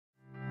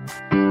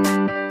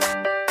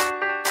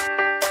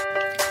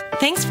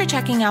Thanks for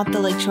checking out the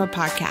Lakeshore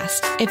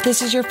Podcast. If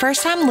this is your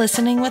first time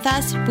listening with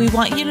us, we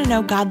want you to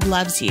know God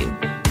loves you.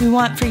 We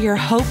want for your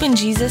hope in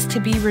Jesus to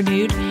be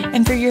renewed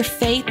and for your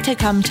faith to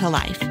come to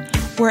life.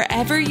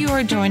 Wherever you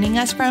are joining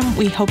us from,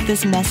 we hope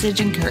this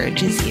message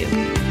encourages you.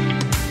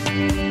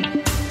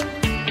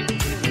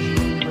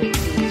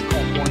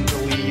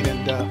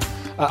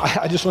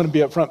 I just want to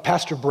be up front.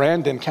 Pastor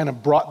Brandon kind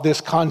of brought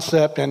this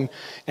concept and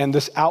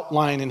this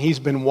outline, and he's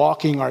been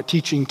walking our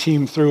teaching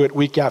team through it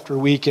week after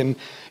week. And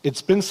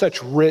it's been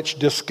such rich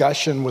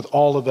discussion with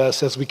all of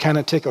us as we kind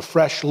of take a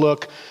fresh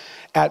look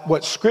at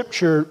what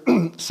Scripture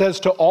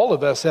says to all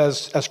of us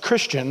as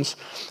Christians,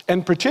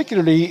 and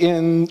particularly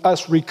in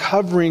us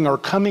recovering or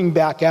coming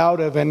back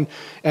out of,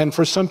 and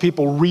for some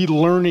people,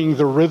 relearning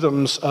the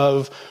rhythms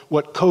of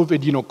what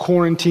COVID,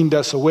 quarantined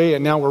us away,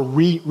 and now we're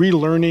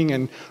relearning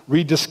and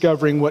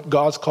rediscovering what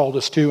God's called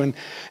us to.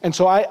 And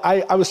so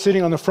I was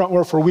sitting on the front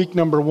row for week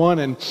number 1,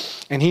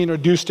 and he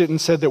introduced it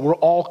and said that we're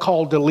all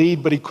called to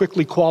lead, but he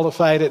quickly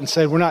qualified it and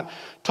said we're not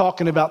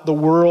talking about the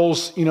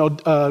world's,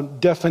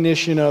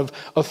 definition of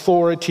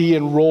authority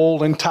and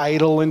role and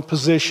title and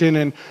position.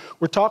 And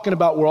we're talking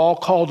about we're all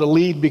called to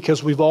lead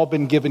because we've all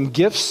been given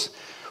gifts.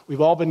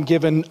 We've all been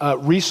given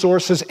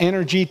resources,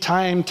 energy,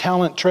 time,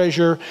 talent,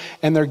 treasure,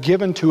 and they're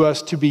given to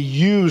us to be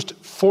used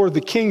for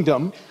the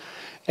kingdom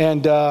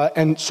and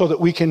so that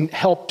we can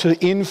help to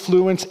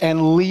influence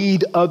and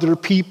lead other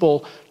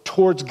people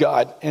towards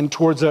God and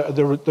towards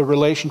the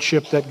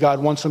relationship that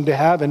God wants them to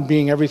have and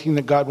being everything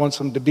that God wants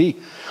them to be.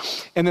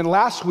 And then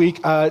last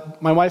week,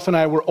 my wife and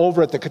I were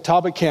over at the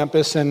Catawba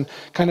campus and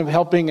kind of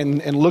helping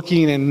and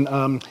looking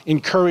and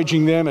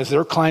encouraging them as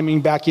they're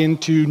climbing back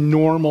into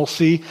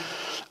normalcy.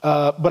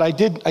 But I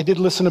did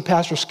listen to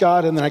Pastor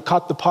Scott, and then I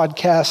caught the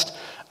podcast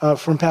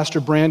from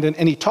Pastor Brandon,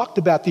 and he talked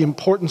about the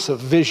importance of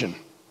vision.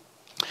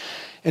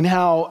 And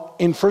how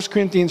in 1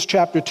 Corinthians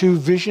chapter 2,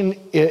 vision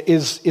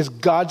is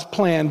God's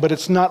plan, but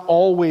it's not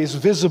always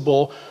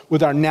visible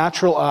with our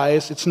natural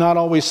eyes. It's not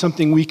always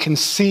something we can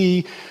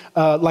see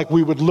like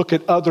we would look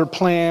at other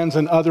plans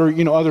and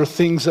other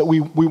things that we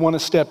want to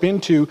step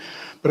into.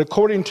 But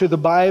according to the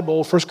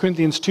Bible, 1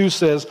 Corinthians 2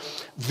 says,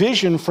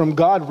 vision from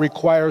God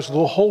requires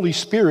the Holy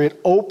Spirit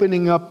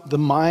opening up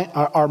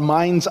our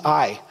mind's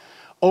eye,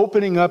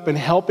 opening up and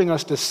helping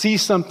us to see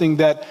something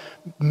that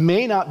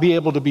may not be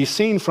able to be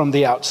seen from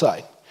the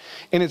outside.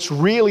 And it's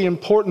really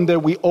important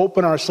that we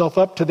open ourselves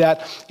up to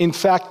that. In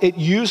fact, it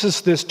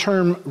uses this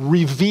term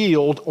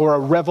revealed or a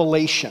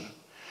revelation.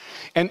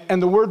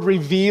 And the word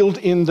revealed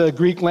in the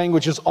Greek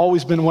language has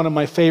always been one of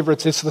my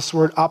favorites. It's this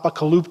word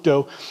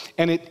apokalypto.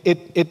 And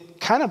it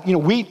kind of,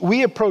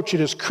 we approach it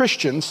as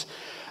Christians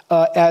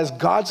as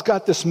God's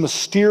got this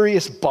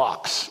mysterious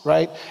box,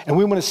 right? And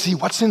we want to see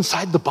what's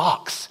inside the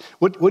box.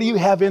 What do you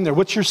have in there?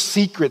 What's your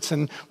secrets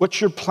and what's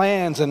your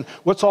plans and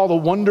what's all the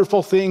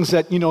wonderful things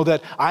that,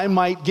 that I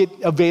might get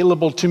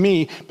available to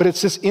me, but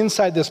it's just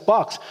inside this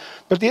box.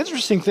 But the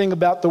interesting thing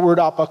about the word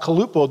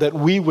apokalypto that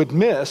we would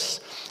miss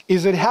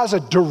is it has a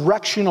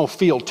directional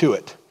feel to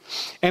it.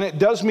 And it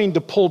does mean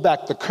to pull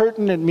back the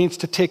curtain. It means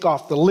to take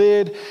off the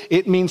lid.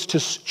 It means to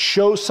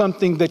show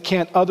something that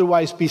can't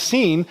otherwise be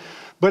seen.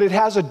 But it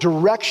has a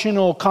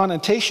directional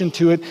connotation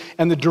to it,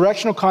 and the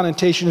directional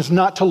connotation is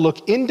not to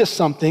look into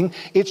something,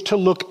 it's to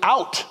look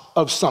out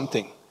of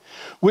something,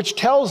 which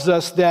tells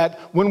us that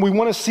when we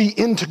want to see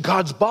into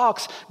God's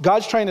box,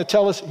 God's trying to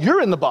tell us,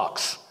 you're in the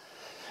box.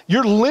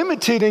 You're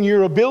limited in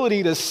your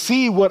ability to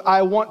see what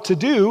I want to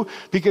do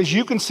because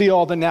you can see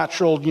all the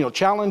natural,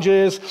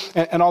 challenges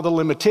and all the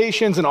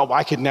limitations and,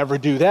 I could never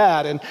do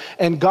that.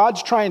 And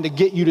God's trying to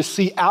get you to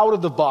see out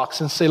of the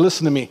box and say,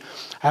 listen to me,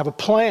 I have a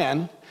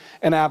plan.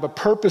 And I have a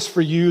purpose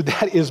for you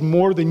that is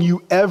more than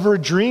you ever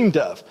dreamed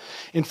of.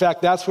 In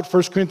fact, that's what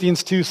 1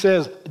 Corinthians 2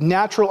 says.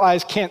 Natural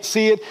eyes can't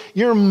see it.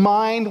 Your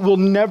mind will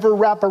never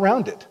wrap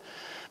around it.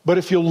 But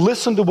if you'll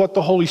listen to what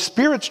the Holy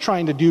Spirit's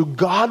trying to do,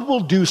 God will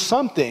do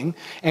something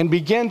and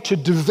begin to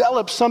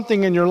develop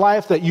something in your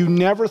life that you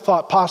never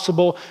thought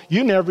possible.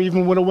 You never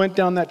even would have went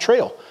down that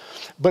trail.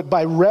 But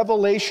by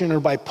revelation or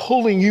by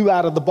pulling you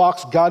out of the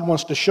box, God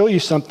wants to show you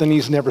something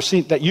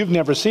that you've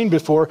never seen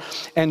before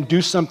and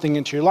do something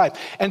into your life.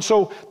 And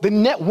so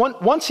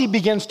once he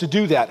begins to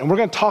do that, and we're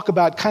going to talk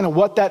about kind of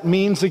what that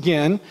means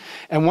again,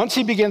 and once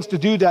he begins to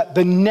do that,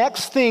 the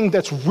next thing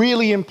that's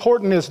really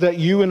important is that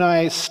you and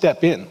I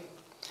step in.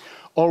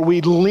 Or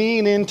we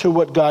lean into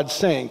what God's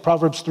saying.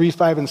 Proverbs 3,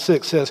 5, and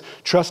 6 says,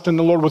 trust in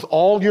the Lord with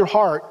all your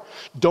heart.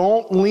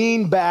 Don't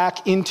lean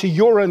back into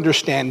your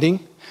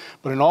understanding.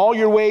 But in all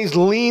your ways,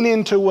 lean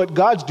into what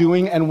God's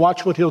doing and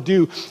watch what he'll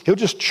do. He'll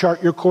just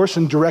chart your course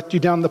and direct you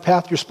down the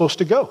path you're supposed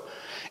to go.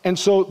 And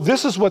so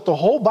this is what the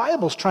whole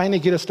Bible's trying to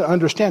get us to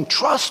understand.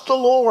 Trust the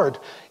Lord.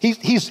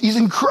 He's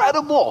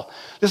incredible.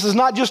 This is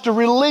not just a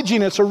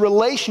religion, it's a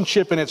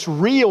relationship, and it's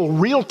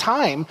real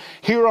time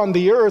here on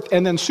the earth,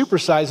 and then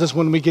supersizes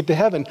when we get to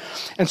heaven.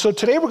 And so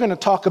today we're going to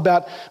talk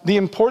about the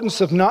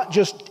importance of not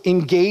just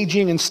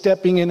engaging and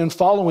stepping in and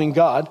following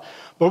God,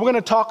 but we're going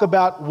to talk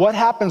about what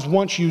happens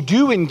once you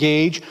do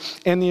engage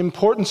and the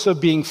importance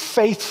of being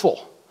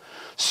faithful.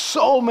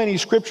 So many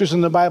scriptures in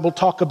the Bible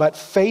talk about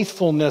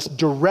faithfulness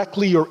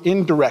directly or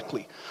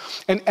indirectly.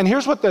 And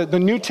here's what the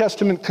New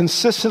Testament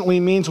consistently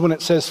means when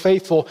it says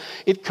faithful.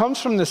 It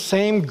comes from the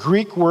same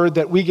Greek word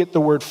that we get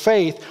the word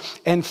faith,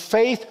 and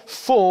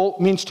faithful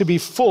means to be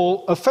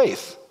full of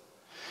faith.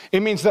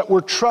 It means that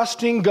we're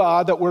trusting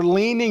God, that we're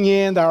leaning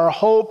in, that our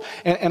hope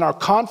and our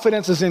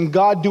confidence is in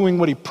God doing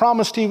what he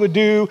promised he would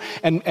do,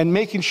 and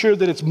making sure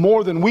that it's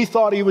more than we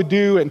thought he would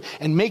do,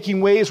 and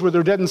making ways where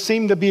there doesn't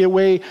seem to be a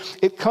way.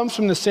 It comes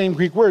from the same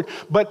Greek word.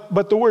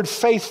 But the word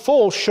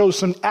faithful shows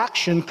some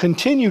action,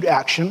 continued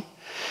action.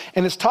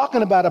 And it's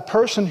talking about a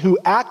person who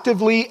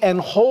actively and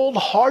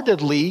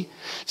wholeheartedly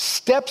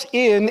steps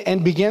in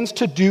and begins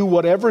to do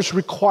whatever's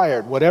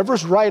required,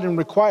 whatever's right and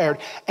required,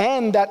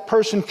 and that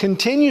person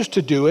continues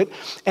to do it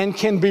and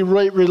can be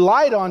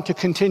relied on to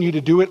continue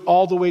to do it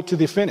all the way to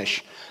the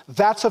finish.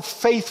 That's a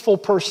faithful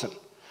person.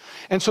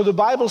 And so the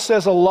Bible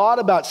says a lot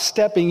about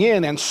stepping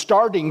in, and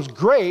starting's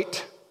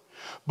great,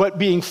 but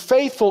being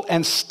faithful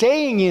and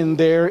staying in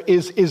there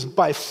is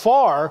by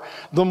far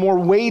the more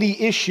weighty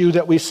issue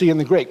that we see in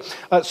the Greek.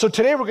 So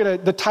today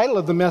the title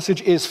of the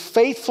message is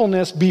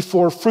Faithfulness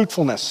Before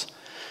Fruitfulness.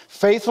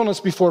 Faithfulness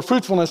before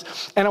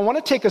fruitfulness. And I want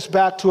to take us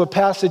back to a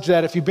passage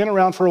that, if you've been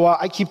around for a while,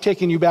 I keep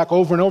taking you back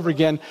over and over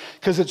again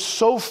because it's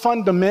so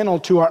fundamental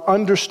to our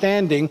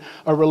understanding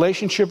our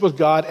relationship with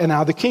God and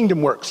how the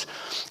kingdom works.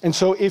 And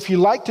so if you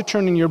like to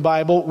turn in your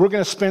Bible, we're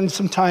going to spend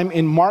some time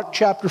in Mark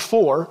chapter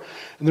 4,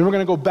 and then we're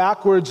going to go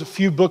backwards a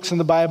few books in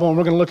the Bible, and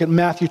we're going to look at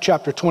Matthew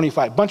chapter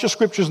 25. Bunch of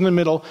scriptures in the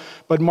middle,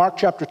 but Mark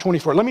chapter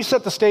 24. Let me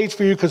set the stage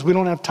for you because we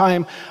don't have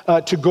time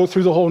to go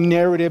through the whole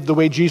narrative the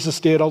way Jesus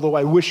did, although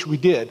I wish we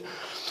did.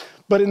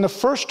 But in the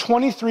first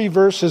 23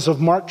 verses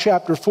of Mark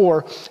chapter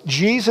 4,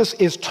 Jesus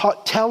is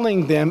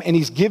telling them, and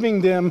he's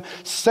giving them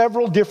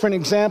several different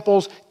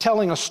examples,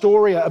 telling a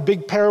story, a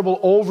big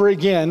parable over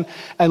again,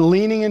 and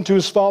leaning into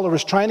his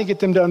followers, trying to get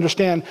them to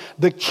understand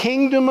the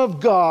kingdom of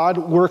God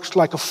works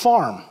like a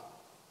farm.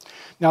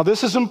 Now,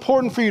 this is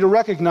important for you to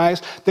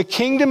recognize. The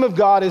kingdom of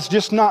God is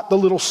just not the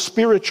little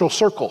spiritual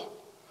circle.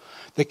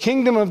 The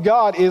kingdom of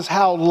God is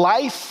how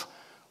life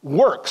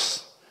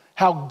works.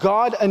 How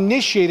God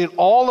initiated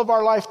all of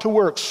our life to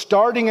work,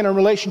 starting in a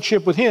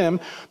relationship with him,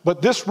 but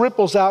this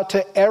ripples out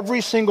to every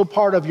single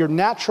part of your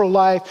natural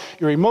life,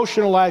 your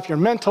emotional life, your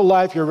mental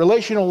life, your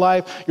relational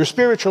life, your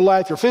spiritual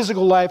life, your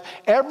physical life.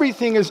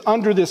 Everything is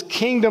under this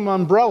kingdom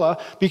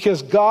umbrella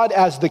because God,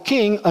 as the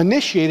king,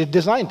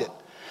 designed it.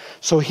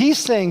 So he's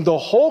saying the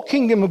whole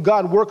kingdom of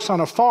God works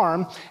on a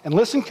farm, and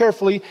listen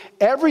carefully,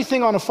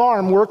 everything on a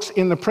farm works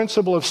in the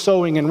principle of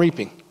sowing and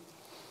reaping.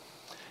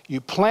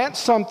 You plant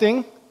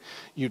something,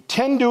 you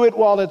tend to it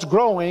while it's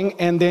growing,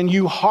 and then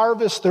you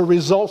harvest the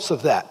results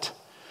of that.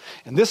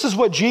 And this is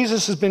what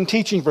Jesus has been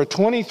teaching for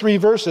 23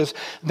 verses.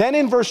 Then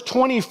in verse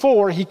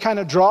 24, he kind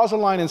of draws a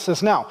line and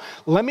says, now,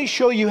 let me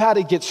show you how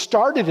to get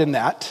started in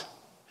that.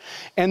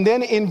 And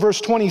then in verse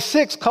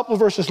 26, a couple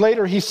verses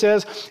later, he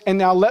says, and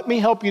now let me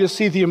help you to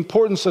see the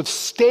importance of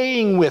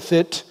staying with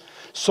it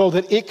so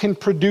that it can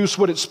produce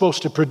what it's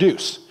supposed to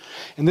produce.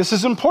 And this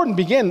is important,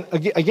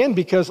 again,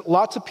 because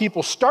lots of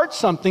people start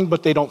something,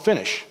 but they don't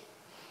finish.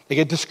 They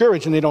get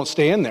discouraged and they don't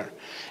stay in there.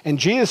 And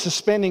Jesus is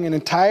spending an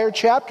entire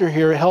chapter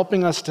here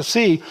helping us to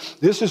see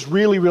this is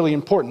really, really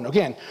important.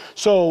 Again,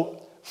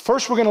 so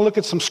first we're going to look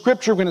at some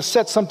scripture. We're going to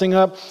set something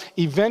up.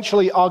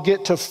 Eventually, I'll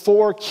get to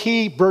 4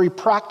 key, very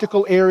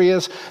practical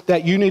areas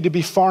that you need to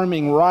be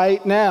farming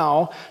right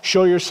now.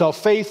 Show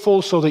yourself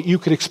faithful so that you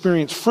could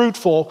experience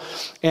fruitful.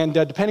 And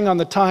depending on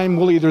the time,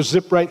 we'll either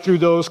zip right through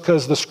those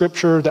because the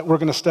scripture that we're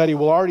going to study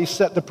will already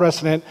set the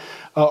precedent,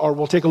 or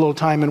we'll take a little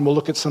time and we'll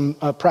look at some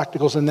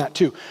practicals in that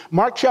too.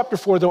 Mark chapter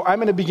 4, though, I'm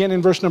going to begin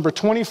in verse number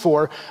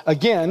 24.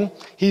 Again,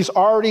 he's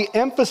already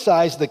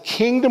emphasized the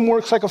kingdom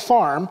works like a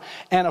farm,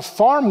 and a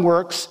farm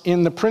works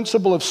in the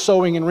principle of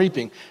sowing and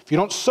reaping. If you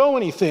don't sow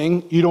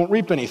anything, you don't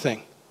reap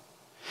anything.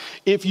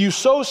 If you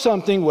sow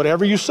something,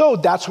 whatever you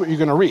sowed, that's what you're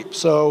going to reap.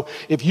 So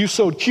if you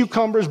sowed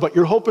cucumbers, but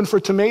you're hoping for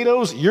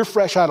tomatoes, you're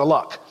fresh out of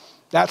luck.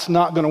 That's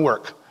not going to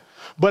work.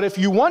 But if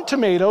you want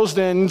tomatoes,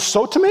 then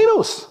sow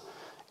tomatoes.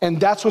 And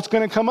that's what's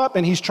going to come up.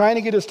 And he's trying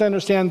to get us to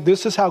understand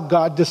this is how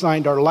God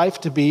designed our life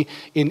to be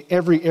in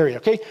every area.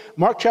 Okay,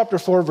 Mark chapter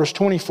 4, verse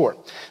 24.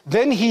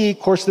 Then he, of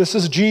course, this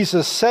is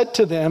Jesus, said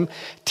to them,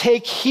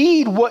 take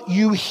heed what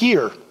you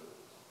hear.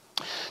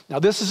 Now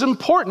this is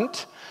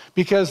important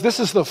because this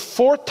is the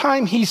 4th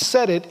time he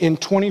said it in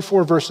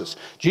 24 verses.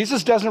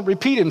 Jesus doesn't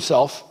repeat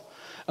himself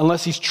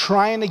unless he's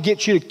trying to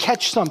get you to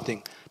catch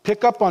something,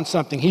 pick up on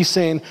something. He's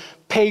saying,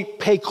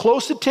 Pay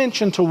close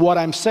attention to what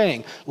I'm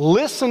saying.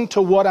 Listen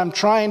to what I'm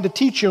trying to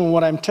teach you and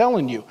what I'm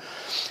telling you.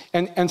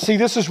 And see,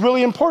 this is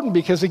really important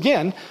because,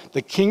 again,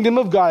 the kingdom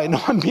of God, I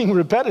know I'm being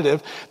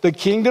repetitive, the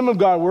kingdom of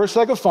God works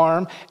like a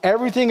farm.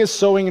 Everything is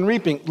sowing and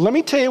reaping. Let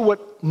me tell you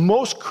what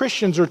most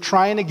Christians are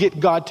trying to get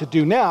God to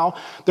do now.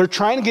 They're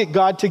trying to get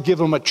God to give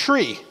them a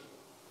tree.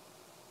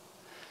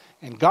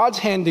 And God's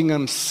handing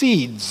them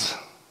seeds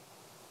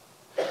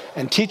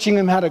and teaching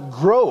them how to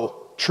grow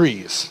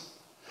trees.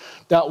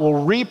 that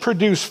will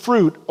reproduce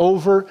fruit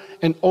over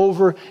and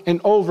over and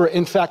over.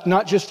 In fact,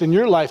 not just in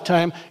your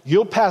lifetime,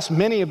 you'll pass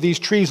many of these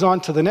trees on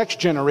to the next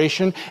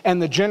generation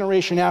and the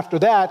generation after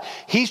that.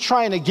 He's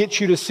trying to get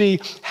you to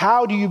see,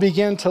 how do you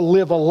begin to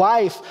live a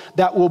life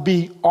that will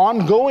be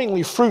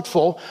ongoingly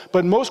fruitful?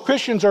 But most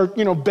Christians are,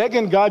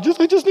 begging God,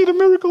 I just need a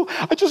miracle.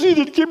 I just need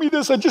to give me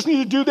this. I just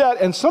need to do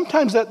that. And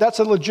sometimes that's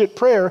a legit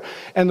prayer.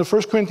 And the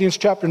 1 Corinthians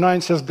chapter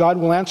 9 says God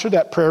will answer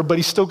that prayer, but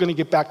he's still going to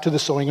get back to the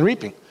sowing and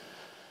reaping.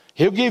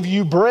 He'll give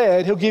you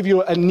bread, he'll give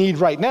you a need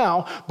right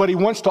now, but he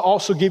wants to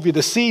also give you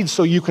the seed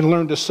so you can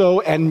learn to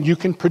sow and you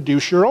can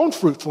produce your own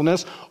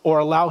fruitfulness, or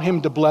allow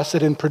him to bless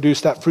it and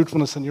produce that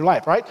fruitfulness in your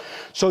life, right?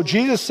 So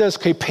Jesus says,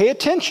 okay, pay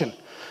attention.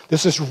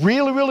 This is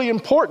really, really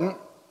important.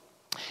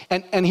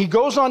 And he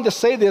goes on to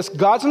say this,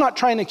 God's not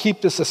trying to keep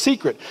this a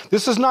secret.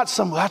 This is not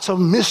that's a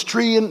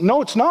mystery.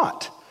 No, it's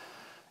not.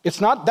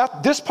 It's not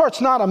that. This part's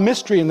not a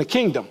mystery in the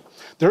kingdom.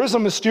 There is a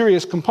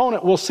mysterious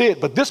component, we'll see it,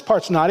 but this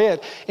part's not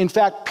it. In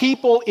fact,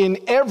 people in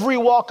every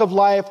walk of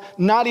life,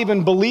 not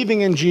even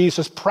believing in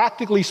Jesus,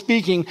 practically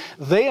speaking,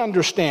 they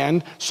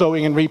understand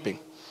sowing and reaping.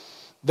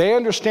 They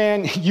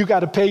understand you got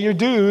to pay your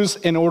dues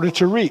in order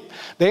to reap.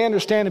 They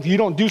understand if you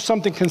don't do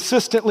something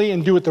consistently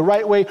and do it the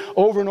right way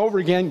over and over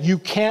again, you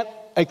can't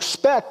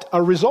expect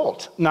a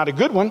result, not a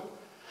good one.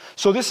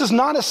 So this is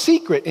not a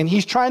secret, and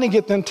he's trying to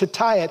get them to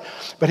tie it.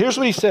 But here's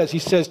what he says. He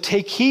says,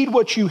 take heed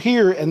what you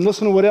hear, and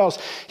listen to what else.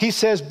 He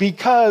says,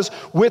 because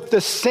with the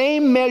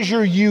same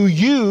measure you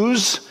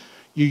use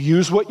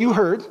what you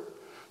heard.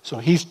 So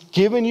he's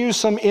given you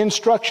some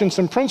instruction,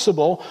 some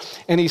principle,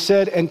 and he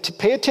said, and to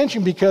pay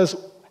attention, because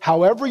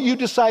however you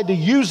decide to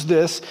use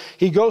this,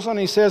 he goes on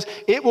and he says,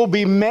 it will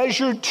be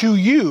measured to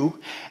you,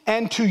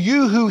 and to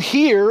you who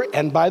hear.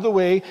 And by the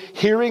way,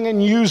 hearing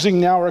and using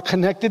now are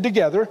connected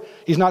together.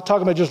 He's not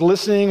talking about just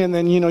listening and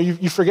then,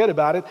 you forget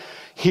about it.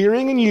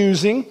 Hearing and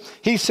using,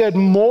 he said,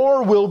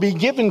 more will be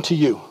given to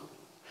you.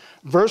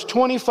 Verse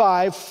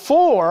 25,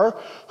 for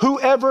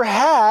whoever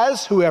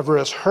has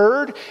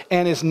heard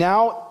and is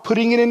now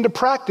putting it into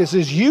practice,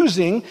 is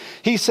using,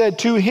 he said,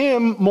 to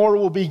him more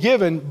will be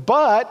given.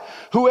 But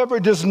whoever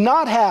does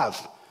not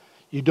have,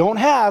 you don't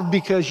have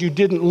because you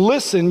didn't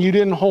listen, you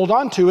didn't hold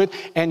on to it,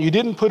 and you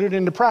didn't put it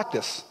into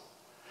practice.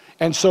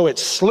 And so it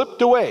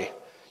slipped away.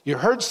 You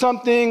heard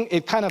something,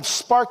 it kind of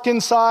sparked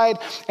inside,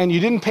 and you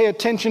didn't pay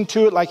attention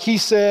to it like he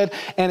said,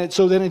 and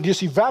so then it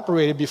just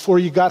evaporated before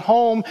you got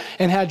home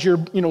and had your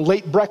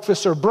late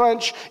breakfast or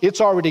brunch.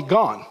 It's already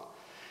gone.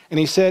 And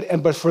he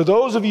said, but for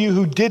those of you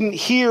who didn't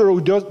hear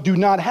or do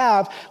not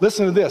have,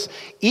 listen to this,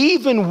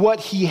 even what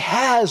he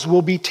has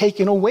will be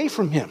taken away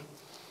from him.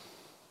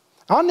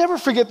 I'll never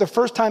forget the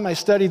first time I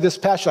studied this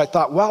passage. I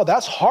thought, wow,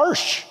 that's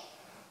harsh.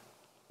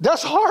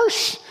 That's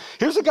harsh.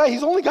 Here's a guy,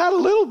 he's only got a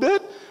little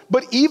bit,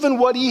 but even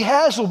what he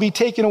has will be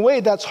taken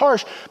away. That's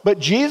harsh. But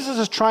Jesus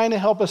is trying to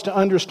help us to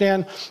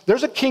understand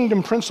there's a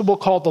kingdom principle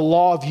called the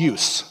law of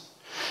use.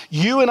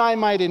 You and I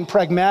might, in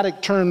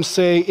pragmatic terms,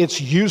 say it's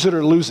use it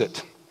or lose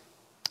it.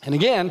 And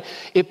again,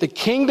 if the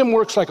kingdom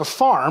works like a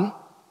farm,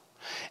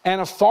 and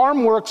a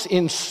farm works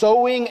in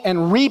sowing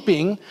and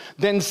reaping,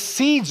 then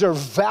seeds are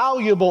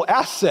valuable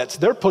assets.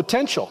 They're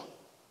potential.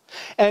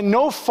 And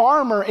no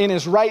farmer in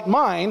his right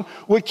mind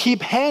would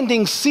keep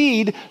handing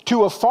seed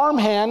to a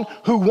farmhand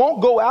who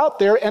won't go out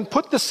there and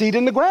put the seed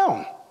in the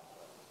ground.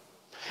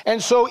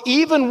 And so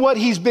even what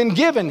he's been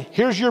given,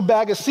 here's your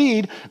bag of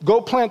seed,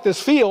 go plant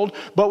this field,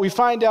 but we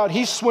find out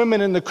he's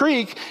swimming in the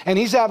creek and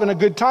he's having a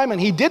good time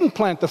and he didn't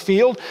plant the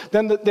field,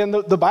 then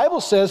the Bible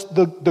says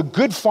the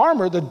good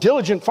farmer, the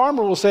diligent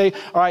farmer will say,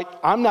 all right,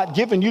 I'm not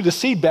giving you the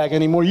seed bag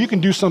anymore. You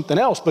can do something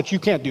else, but you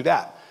can't do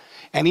that.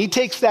 And he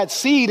takes that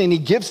seed and he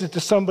gives it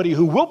to somebody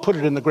who will put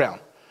it in the ground.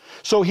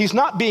 So he's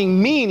not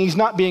being mean, he's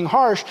not being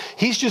harsh.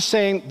 He's just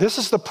saying this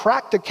is the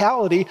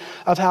practicality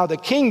of how the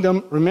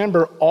kingdom,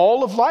 remember,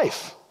 all of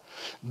life,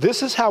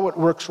 this is how it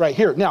works right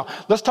here. Now,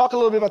 let's talk a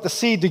little bit about the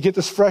seed to get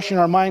this fresh in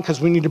our mind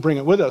because we need to bring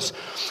it with us.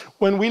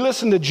 When we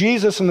listen to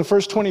Jesus in the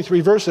first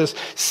 23 verses,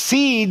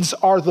 seeds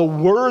are the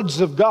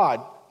words of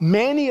God.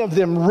 Many of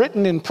them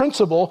written in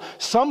principle,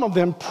 some of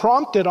them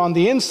prompted on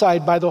the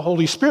inside by the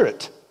Holy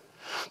Spirit.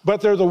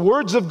 But they're the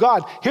words of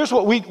God. Here's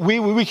what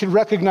we can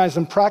recognize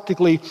them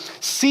practically.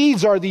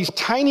 Seeds are these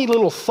tiny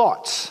little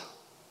thoughts.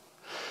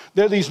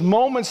 They're these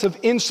moments of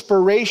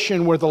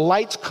inspiration where the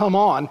lights come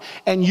on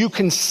and you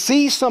can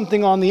see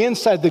something on the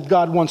inside that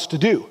God wants to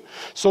do.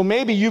 So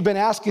maybe you've been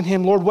asking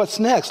him, Lord, what's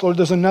next? Lord,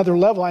 there's another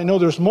level. I know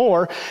there's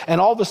more.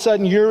 And all of a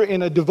sudden you're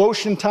in a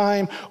devotion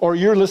time or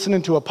you're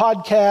listening to a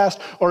podcast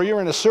or you're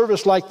in a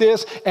service like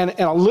this and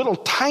a little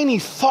tiny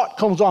thought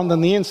comes on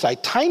the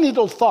inside, tiny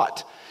little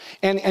thought.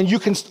 And you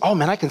can, oh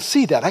man, I can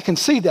see that. I can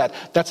see that.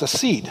 That's a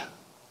seed.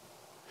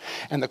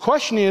 And the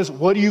question is,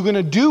 what are you going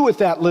to do with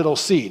that little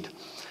seed?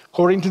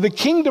 According to the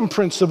kingdom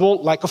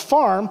principle, like a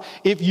farm,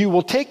 if you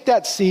will take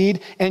that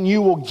seed and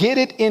you will get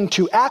it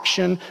into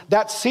action,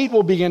 that seed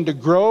will begin to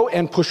grow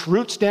and push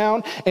roots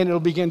down and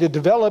it'll begin to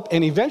develop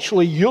and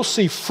eventually you'll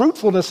see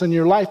fruitfulness in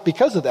your life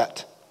because of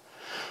that.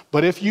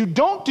 But if you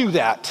don't do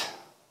that,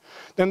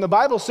 then the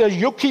Bible says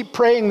you'll keep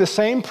praying the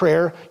same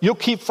prayer, you'll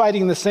keep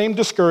fighting the same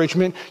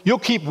discouragement, you'll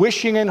keep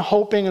wishing and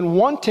hoping and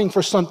wanting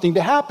for something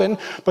to happen,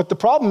 but the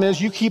problem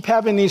is you keep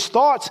having these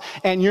thoughts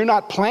and you're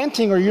not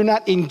planting or you're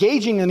not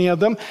engaging any of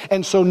them,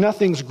 and so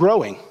nothing's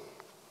growing.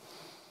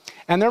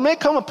 And there may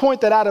come a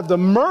point that out of the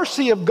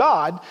mercy of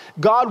God,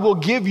 God will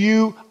give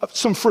you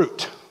some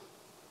fruit.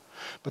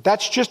 But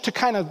that's just to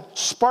kind of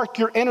spark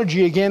your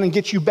energy again and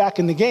get you back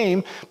in the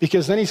game,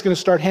 because then he's going to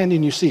start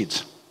handing you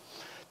seeds.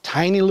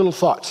 Tiny little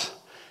thoughts,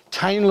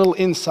 tiny little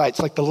insights,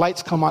 like the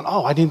lights come on.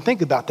 Oh, I didn't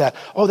think about that.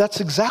 Oh,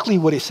 that's exactly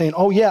what he's saying.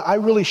 Oh, yeah, I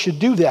really should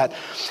do that.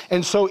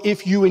 And so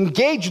if you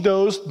engage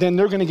those, then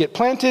they're going to get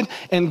planted,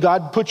 and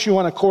God puts you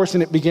on a course,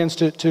 and it begins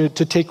to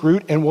take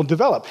root and will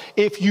develop.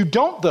 If you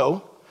don't,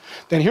 though,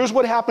 then here's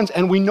what happens,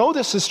 and we know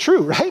this is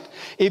true, right?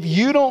 If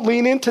you don't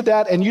lean into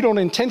that and you don't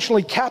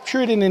intentionally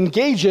capture it and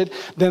engage it,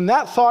 then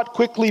that thought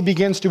quickly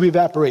begins to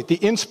evaporate. The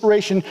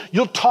inspiration,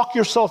 you'll talk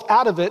yourself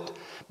out of it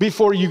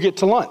before you get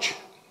to lunch.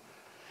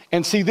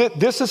 And see,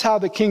 this is how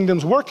the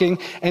kingdom's working,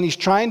 and he's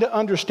trying to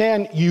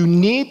understand you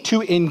need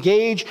to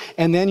engage,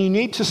 and then you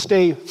need to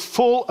stay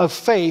full of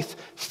faith,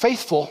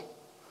 faithful,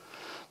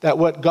 that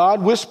what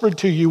God whispered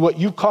to you, what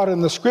you caught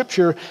in the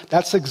scripture,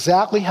 that's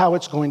exactly how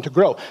it's going to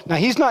grow. Now,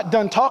 he's not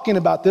done talking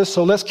about this,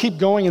 so let's keep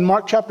going. In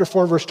Mark chapter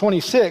 4, verse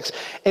 26,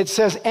 it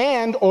says,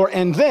 and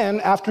then,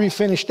 after he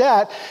finished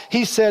that,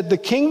 he said, the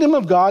kingdom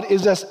of God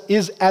is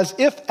as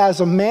if as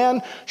a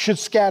man should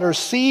scatter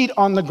seed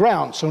on the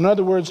ground. So in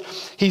other words,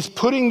 he's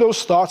putting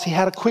those thoughts, he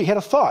had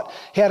a thought,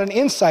 he had an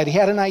insight, he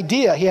had an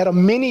idea, he had a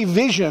mini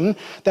vision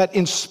that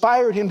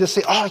inspired him to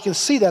say, oh, I can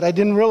see that. I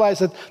didn't realize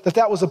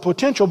that was a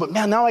potential, but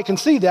man, now I can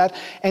see that,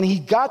 and he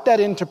got that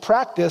into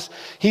practice.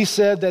 He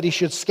said that he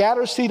should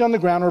scatter seed on the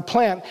ground or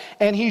plant,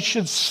 and he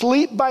should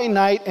sleep by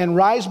night and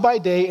rise by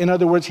day. In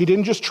other words, he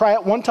didn't just try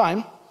it one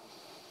time,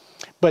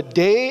 but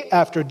day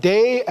after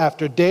day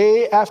after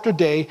day after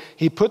day,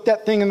 he put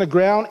that thing in the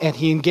ground and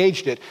he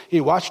engaged it. He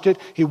watched it,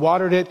 he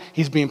watered it,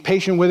 he's being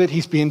patient with it,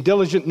 he's being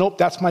diligent. Nope,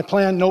 that's my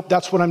plan. Nope,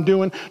 that's what I'm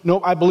doing.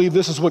 Nope, I believe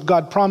this is what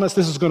God promised,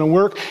 this is going to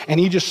work. And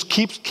he just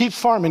keeps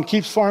farming.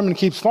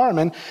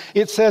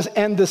 It says,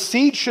 and the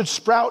seed should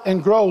sprout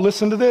and grow.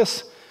 Listen to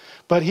this.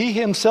 But he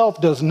himself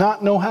does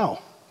not know how.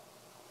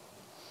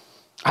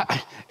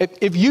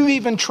 If you've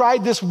even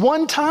tried this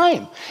one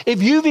time,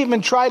 if you've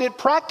even tried it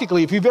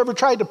practically, if you've ever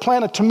tried to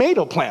plant a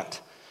tomato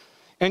plant,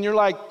 and you're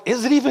like,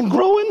 is it even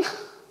growing?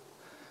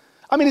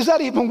 I mean, is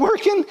that even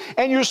working?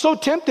 And you're so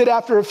tempted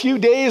after a few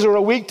days or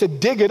a week to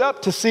dig it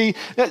up to see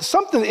that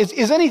something,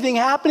 is anything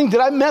happening?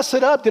 Did I mess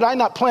it up? Did I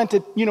not plant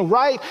it,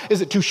 right?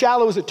 Is it too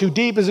shallow? Is it too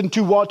deep? Is it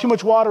too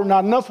much water?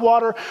 Not enough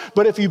water?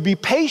 But if you be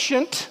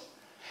patient,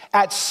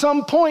 at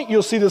some point,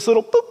 you'll see this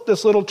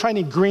little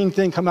tiny green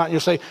thing come out, and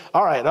you'll say,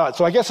 all right,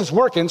 so I guess it's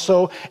working.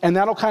 And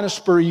that'll kind of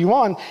spur you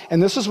on.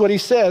 And this is what he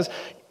says,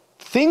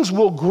 things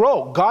will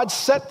grow. God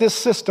set this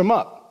system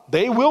up.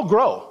 They will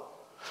grow.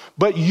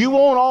 But you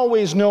won't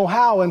always know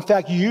how. In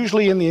fact,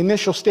 usually in the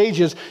initial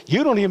stages,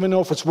 you don't even know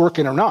if it's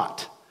working or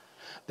not.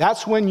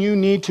 That's when you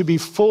need to be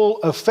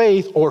full of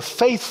faith or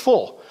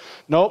faithful.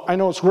 Nope, I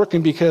know it's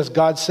working because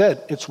God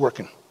said it's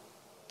working.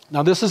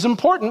 Now, this is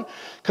important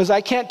because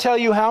I can't tell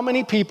you how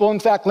many people, in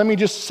fact, let me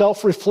just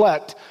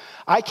self-reflect.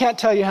 I can't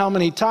tell you how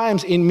many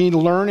times in me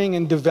learning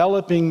and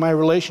developing my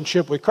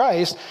relationship with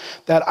Christ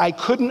that I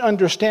couldn't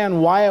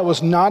understand why I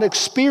was not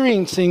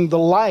experiencing the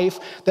life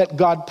that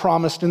God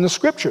promised in the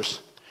scriptures.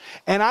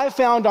 And I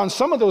found on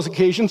some of those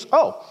occasions,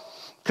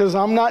 because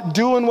I'm not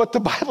doing what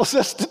the Bible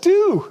says to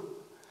do.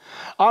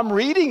 I'm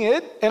reading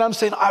it and I'm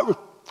saying,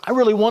 I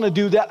really want to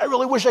do that. I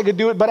really wish I could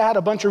do it, but I had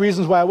a bunch of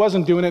reasons why I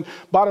wasn't doing it.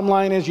 Bottom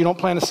line is, you don't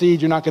plant a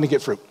seed, you're not going to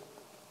get fruit.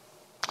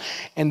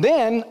 And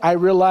then I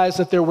realized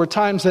that there were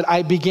times that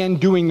I began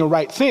doing the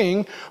right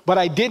thing, but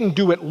I didn't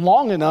do it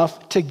long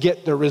enough to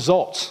get the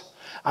results.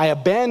 I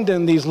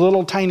abandoned these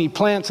little tiny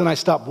plants and I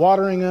stopped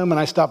watering them and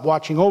I stopped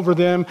watching over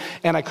them.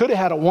 And I could have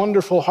had a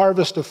wonderful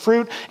harvest of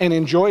fruit and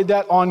enjoyed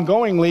that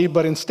ongoingly,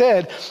 but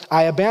instead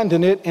I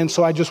abandoned it. And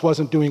so I just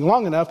wasn't doing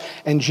long enough.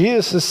 And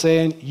Jesus is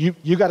saying,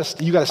 you got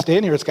to stay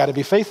in here. It's got to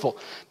be faithful.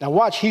 Now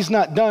watch, he's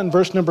not done.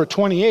 Verse number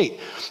 28.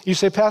 You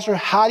say, Pastor,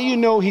 how do you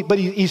know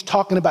he's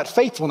talking about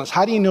faithfulness?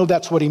 How do you know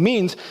that's what he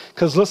means?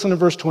 Because listen to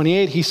verse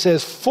 28. He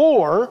says,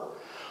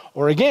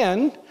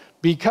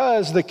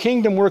 because the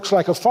kingdom works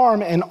like a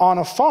farm, and on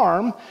a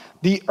farm,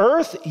 the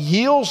earth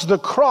yields the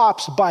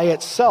crops by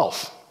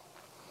itself.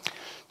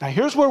 Now,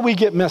 here's where we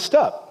get messed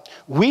up.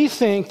 We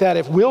think that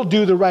if we'll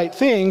do the right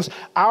things,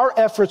 our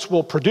efforts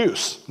will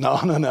produce.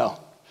 No.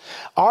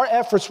 Our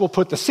efforts will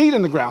put the seed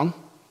in the ground,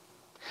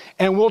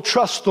 and we'll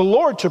trust the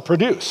Lord to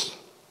produce.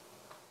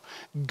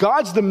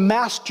 God's the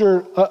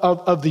master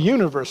of the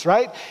universe,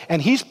 right? And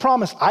he's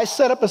promised, I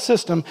set up a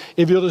system,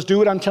 if you'll just do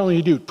what I'm telling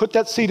you to do. Put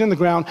that seed in the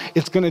ground,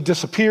 it's going to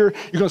disappear,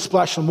 you're going to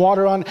splash some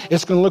water on it,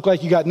 it's going to look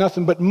like you got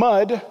nothing but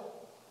mud.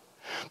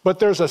 But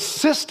there's a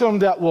system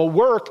that will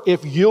work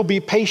if you'll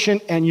be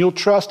patient and you'll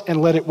trust and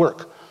let it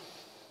work.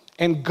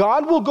 And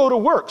God will go to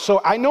work.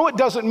 So I know it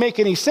doesn't make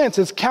any sense.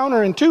 It's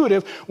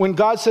counterintuitive when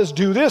God says,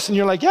 do this. And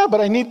you're like, yeah,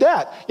 but I need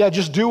that. Yeah,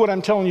 just do what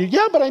I'm telling you.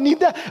 Yeah, but I need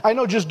that. I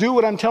know, just do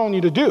what I'm telling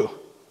you to do.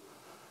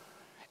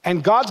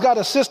 And God's got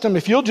a system.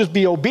 If you'll just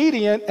be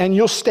obedient and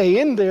you'll stay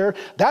in there,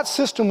 that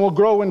system will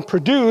grow and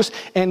produce,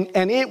 and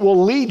it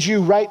will lead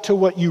you right to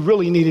what you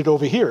really needed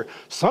over here.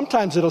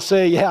 Sometimes it'll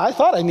say, yeah, I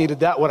thought I needed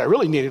that. What I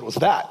really needed was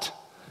that.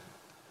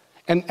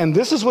 And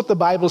this is what the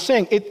Bible's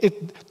saying.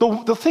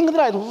 The thing that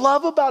I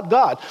love about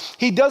God,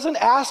 he doesn't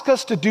ask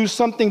us to do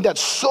something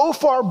that's so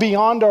far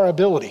beyond our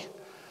ability.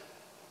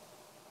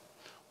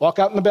 Walk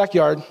out in the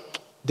backyard,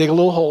 dig a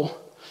little hole,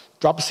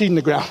 drop a seed in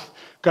the ground,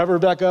 cover it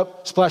back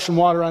up, splash some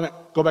water on it,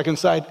 go back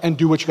inside and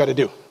do what you got to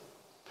do.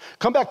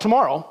 Come back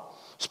tomorrow,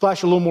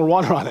 splash a little more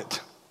water on it,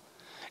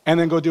 and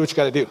then go do what you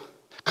got to do.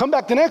 Come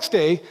back the next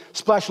day,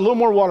 splash a little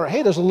more water.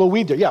 Hey, there's a little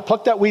weed there. Yeah,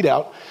 pluck that weed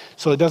out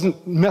so it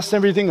doesn't mess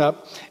everything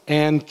up,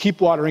 and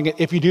keep watering it.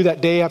 If you do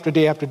that day after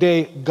day after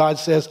day, God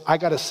says, I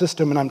got a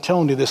system and I'm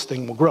telling you this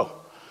thing will grow.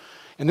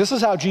 And this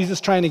is how Jesus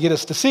is trying to get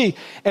us to see.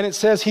 And it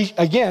says,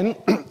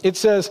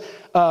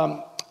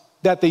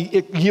 that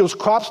it yields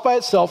crops by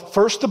itself,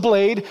 first the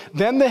blade,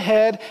 then the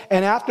head,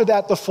 and after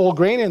that, the full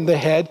grain in the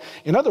head.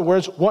 In other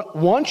words,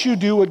 once you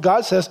do what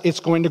God says, it's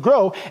going to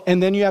grow,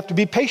 and then you have to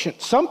be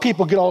patient. Some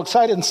people get all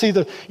excited and see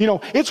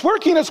it's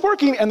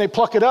working, and they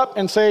pluck it up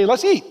and say,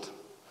 let's eat.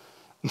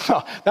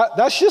 No,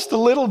 that's just a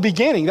little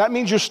beginning. That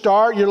means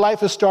your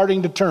life is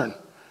starting to turn.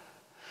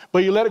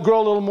 But you let it grow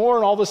a little more,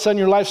 and all of a sudden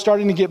your life's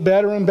starting to get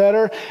better and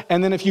better.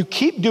 And then if you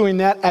keep doing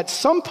that, at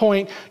some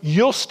point,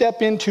 you'll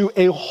step into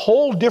a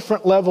whole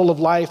different level of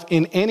life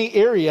in any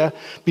area,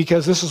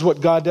 because this is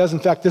what God does. In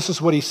fact, this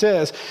is what he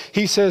says.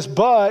 He says,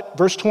 but,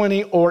 verse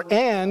 20,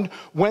 and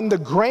when the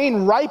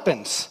grain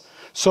ripens.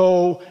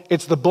 So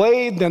it's the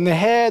blade, then the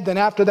head, then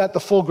after that, the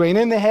full grain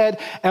in the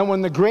head. And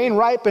when the grain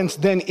ripens,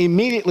 then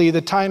immediately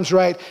the time's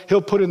right, he'll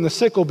put in the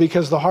sickle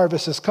because the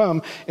harvest has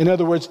come. In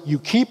other words, you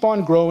keep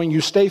on growing, you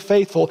stay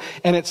faithful,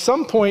 and at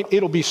some point,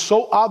 it'll be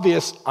so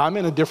obvious, I'm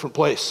in a different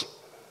place.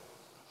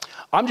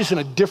 I'm just in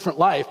a different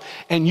life.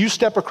 And you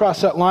step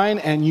across that line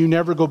and you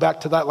never go back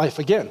to that life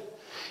again.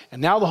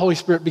 And now the Holy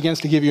Spirit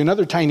begins to give you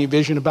another tiny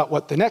vision about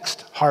what the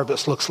next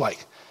harvest looks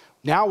like.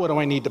 Now what do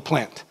I need to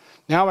plant?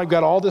 Now I've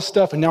got all this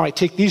stuff, and now I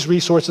take these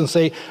resources and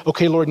say,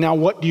 okay, Lord, now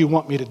what do you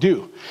want me to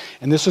do?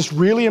 And this is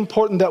really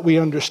important that we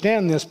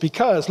understand this,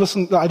 because,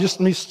 listen, let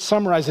me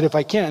summarize it if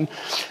I can.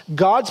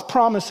 God's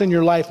promise in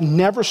your life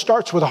never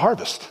starts with a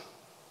harvest.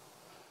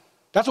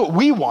 That's what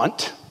we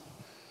want,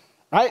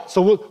 right?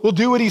 So we'll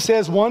do what he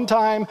says one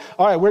time.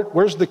 All right,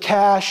 where's the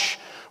cash?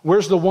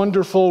 Where's the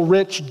wonderful,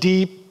 rich,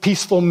 deep,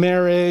 peaceful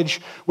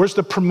marriage? Where's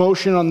the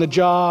promotion on the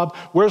job?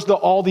 Where's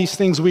all these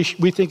things we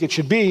think it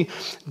should be?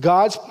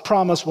 God's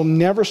promise will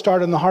never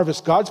start in the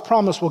harvest. God's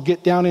promise will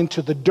get down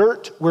into the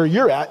dirt where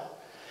you're at,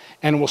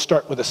 and it will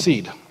start with a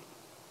seed.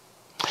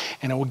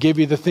 And it will give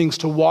you the things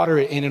to water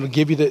it, and it'll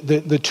give you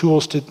the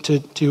tools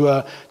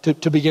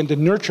to begin to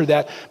nurture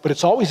that. But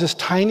it's always this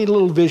tiny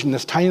little vision,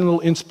 this tiny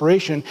little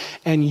inspiration,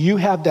 and you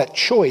have that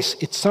choice.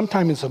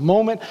 Sometimes it's a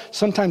moment,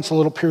 sometimes it's a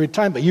little period of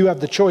time, but you have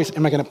the choice,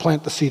 am I going to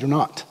plant the seed or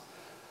not?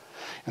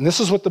 And this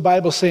is what the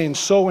Bible's saying,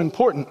 so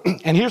important.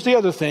 And here's the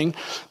other thing,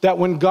 that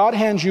when God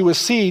hands you a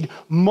seed,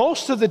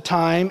 most of the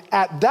time,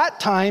 at that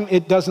time,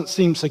 it doesn't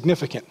seem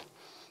significant.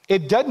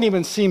 It doesn't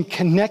even seem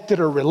connected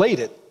or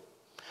related.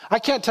 I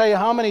can't tell you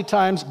how many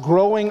times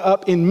growing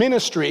up in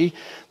ministry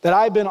that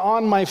I've been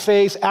on my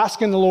face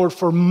asking the Lord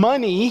for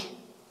money,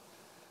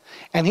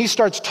 and he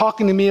starts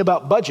talking to me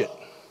about budget.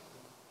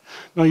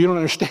 No, you don't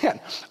understand.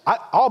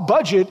 I'll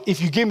budget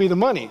if you give me the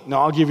money. No,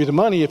 I'll give you the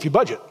money if you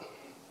budget.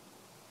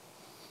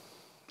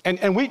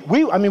 And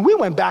we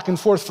went back and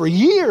forth for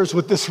years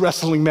with this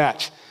wrestling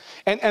match.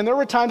 And there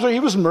were times where he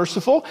was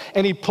merciful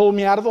and he pulled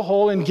me out of the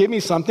hole and gave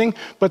me something,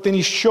 but then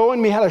he's showing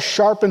me how to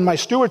sharpen my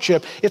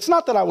stewardship. It's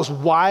not that I was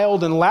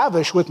wild and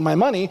lavish with my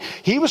money.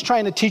 He was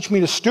trying to teach me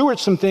to steward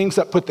some things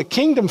that put the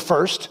kingdom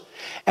first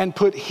and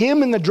put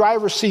him in the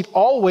driver's seat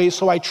always,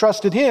 so I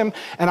trusted him,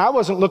 and I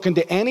wasn't looking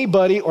to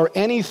anybody or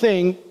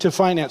anything to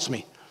finance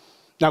me.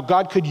 Now,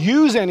 God could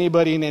use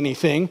anybody and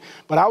anything,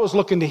 but I was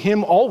looking to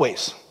him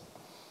always.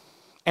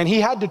 And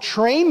he had to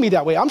train me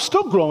that way. I'm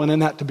still growing in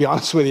that, to be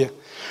honest with you.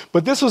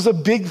 But this was a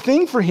big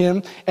thing for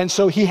him, and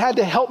so he had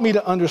to help me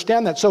to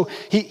understand that. So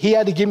he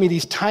had to give me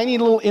these tiny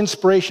little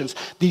inspirations,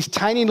 these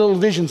tiny little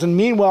visions, and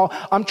meanwhile,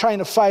 I'm trying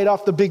to fight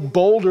off the big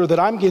boulder that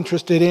I'm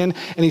interested in,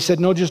 and he said,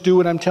 no, just do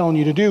what I'm telling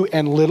you to do,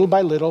 and little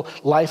by little,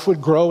 life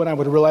would grow, and I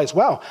would realize,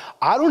 wow,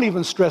 I don't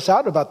even stress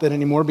out about that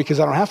anymore because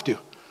I don't have to.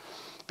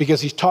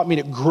 Because he's taught me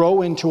to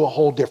grow into a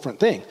whole different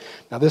thing.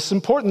 Now, this is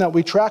important that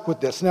we track with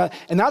this. Now,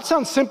 and that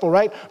sounds simple,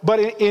 right? But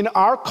in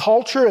our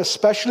culture,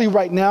 especially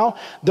right now,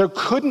 there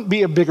couldn't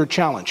be a bigger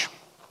challenge.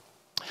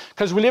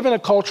 Because we live in a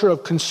culture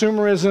of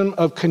consumerism,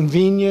 of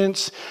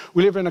convenience.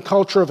 We live in a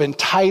culture of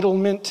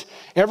entitlement.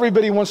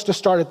 Everybody wants to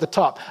start at the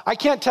top. I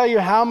can't tell you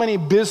how many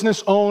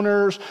business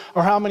owners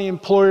or how many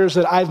employers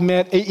that I've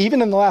met,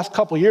 even in the last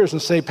couple of years, and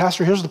say,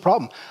 Pastor, here's the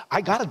problem. I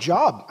got a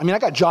job. I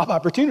got job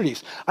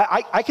opportunities.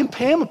 I can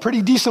pay them a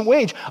pretty decent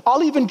wage.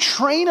 I'll even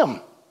train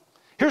them.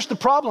 Here's the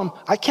problem.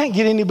 I can't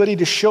get anybody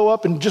to show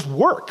up and just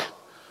work.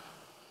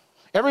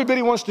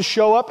 Everybody wants to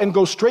show up and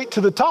go straight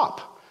to the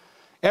top.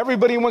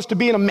 Everybody wants to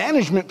be in a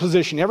management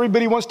position.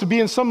 Everybody wants to be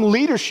in some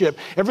leadership.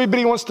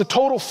 Everybody wants the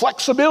total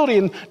flexibility,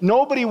 and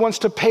nobody wants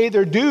to pay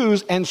their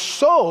dues. And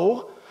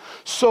so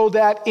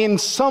that in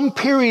some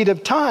period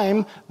of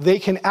time, they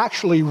can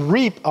actually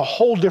reap a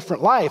whole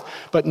different life.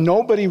 But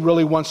nobody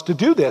really wants to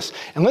do this.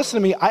 And listen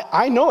to me,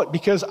 I know it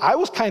because I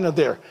was kind of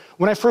there.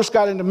 When I first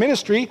got into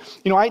ministry,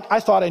 I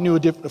thought I knew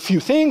a few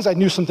things. I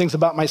knew some things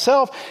about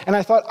myself. And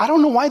I thought, I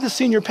don't know why the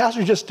senior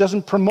pastor just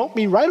doesn't promote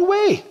me right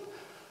away.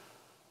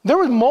 There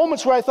were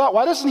moments where I thought,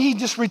 why doesn't he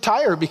just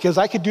retire because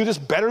I could do this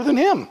better than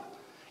him?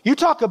 You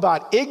talk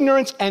about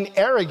ignorance and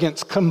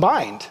arrogance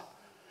combined.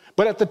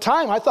 But at the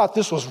time, I thought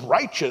this was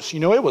righteous. It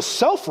was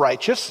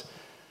self-righteous,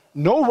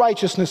 no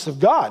righteousness of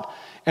God.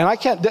 And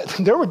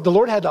the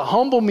Lord had to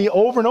humble me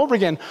over and over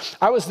again.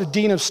 I was the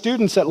dean of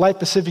students at Life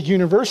Pacific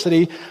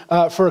University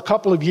for a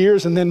couple of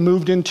years and then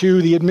moved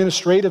into the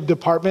administrative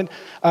department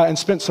and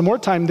spent some more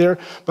time there.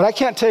 But I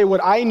can't tell you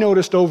what I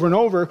noticed over and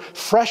over.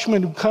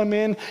 Freshmen who come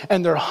in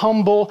and they're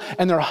humble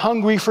and they're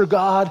hungry for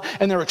God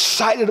and they're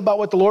excited about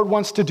what the Lord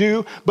wants to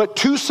do. But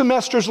 2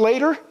 semesters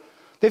later,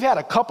 they've had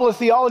a couple of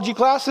theology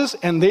classes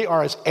and they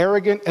are as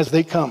arrogant as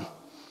they come.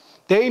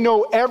 They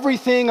know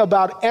everything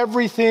about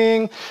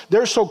everything.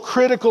 They're so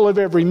critical of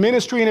every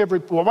ministry and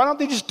well, why don't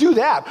they just do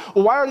that?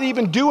 Well, why are they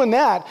even doing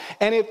that?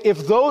 And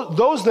if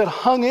those that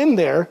hung in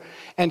there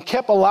and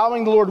kept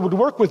allowing the Lord would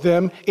work with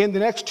them in the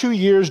next 2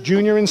 years,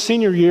 junior and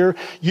senior year,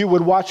 you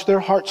would watch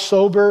their hearts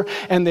sober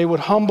and they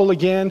would humble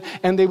again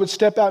and they would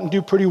step out and do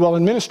pretty well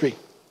in ministry.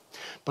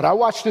 But I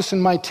watched this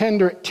in my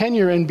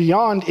tenure and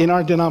beyond in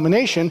our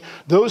denomination.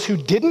 Those who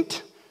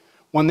didn't,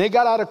 when they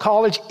got out of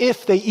college,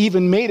 if they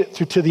even made it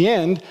through to the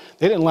end,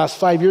 they didn't last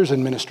 5 years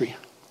in ministry.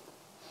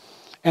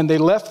 And they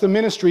left the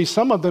ministry,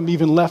 some of them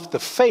even left the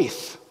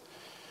faith.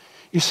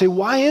 You say,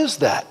 why is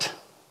that?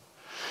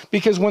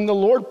 Because when the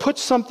Lord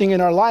puts something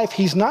in our life,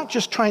 he's not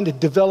just trying to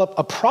develop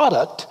a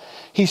product,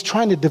 he's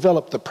trying to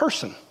develop the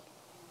person.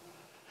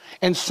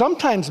 And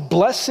sometimes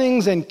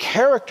blessings and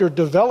character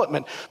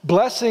development,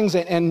 blessings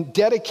and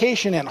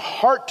dedication and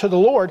heart to the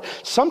Lord,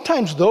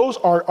 sometimes those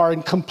are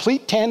in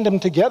complete tandem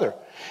together.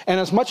 And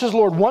as much as the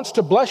Lord wants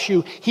to bless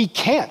you, he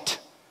can't,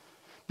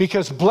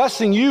 because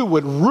blessing you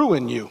would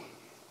ruin you.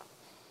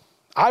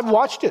 I've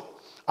watched it.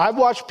 I've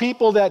watched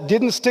people that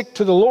didn't stick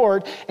to the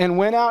Lord and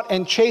went out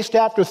and chased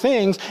after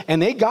things,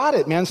 and they got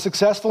it, man,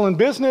 successful in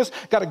business,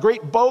 got a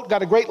great boat,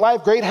 got a great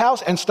life, great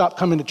house, and stopped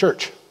coming to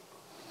church.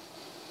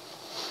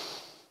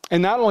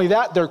 And not only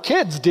that, their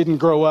kids didn't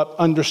grow up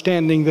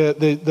understanding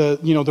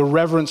the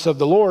reverence of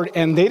the Lord,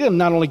 and they didn't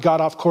not only got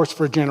off course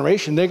for a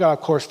generation, they got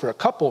off course for a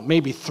couple,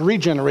 maybe 3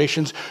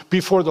 generations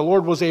before the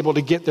Lord was able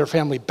to get their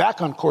family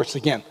back on course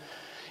again.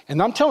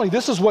 And I'm telling you,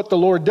 this is what the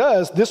Lord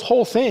does. This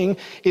whole thing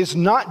is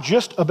not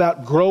just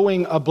about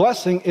growing a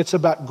blessing, it's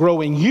about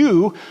growing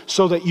you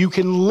so that you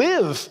can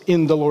live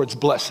in the Lord's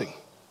blessing.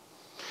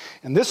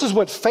 And this is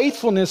what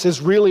faithfulness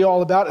is really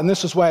all about, and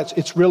this is why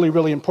it's really,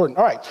 really important.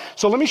 All right,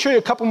 so let me show you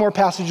a couple more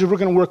passages. We're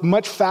going to work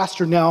much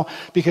faster now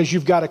because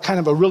you've got a kind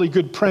of a really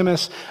good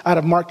premise out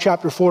of Mark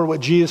chapter 4,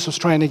 what Jesus was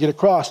trying to get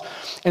across.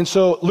 And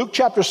so Luke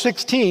chapter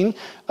 16,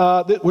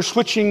 we're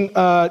switching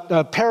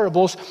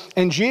parables,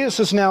 and Jesus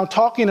is now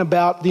talking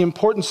about the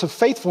importance of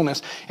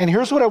faithfulness. And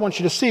here's what I want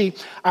you to see.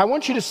 I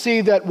want you to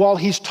see that while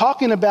he's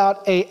talking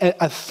about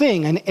a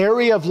thing, an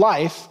area of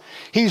life,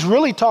 he's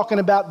really talking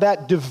about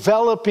that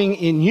developing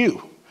in you.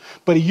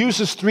 But he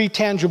uses 3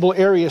 tangible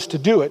areas to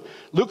do it.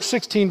 Luke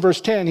 16,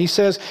 verse 10, he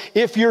says,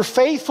 if you're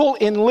faithful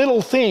in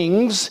little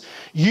things,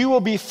 you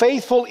will be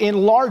faithful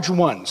in large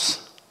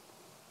ones.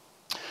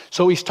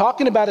 So he's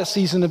talking about a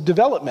season of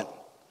development.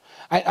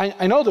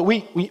 I know that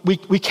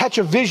we catch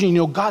a vision,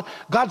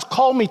 God's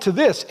called me to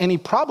this, and he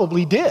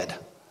probably did.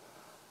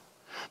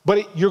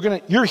 But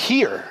you're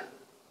here,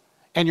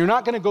 and you're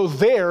not going to go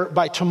there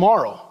by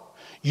tomorrow.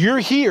 You're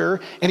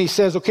here, and he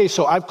says, okay,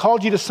 so I've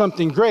called you to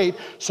something great,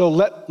 so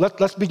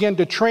let's begin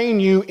to train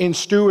you in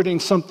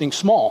stewarding something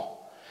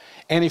small.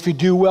 And if you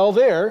do well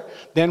there,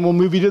 then we'll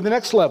move you to the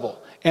next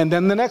level, and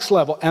then the next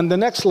level, and the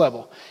next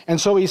level. And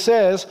so he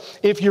says,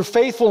 if you're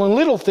faithful in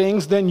little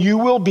things, then you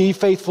will be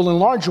faithful in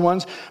large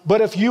ones.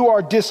 But if you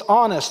are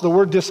dishonest, the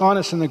word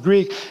dishonest in the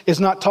Greek is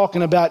not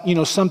talking about,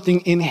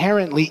 something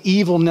inherently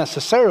evil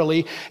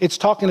necessarily. It's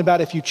talking about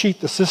if you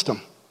cheat the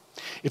system.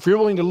 if you're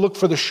willing to look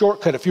for the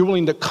shortcut, if you're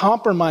willing to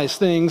compromise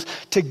things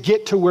to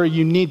get to where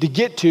you need to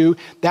get to,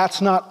 that's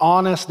not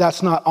honest,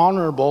 that's not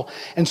honorable.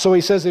 And so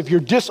he says, if you're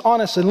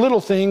dishonest in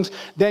little things,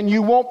 then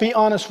you won't be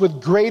honest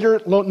with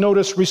greater,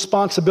 notice,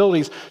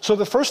 responsibilities. So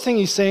the first thing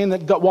he's saying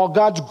that while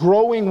God's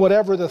growing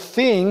whatever the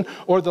thing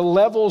or the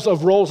levels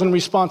of roles and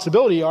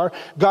responsibility are,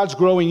 God's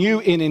growing you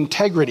in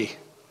integrity.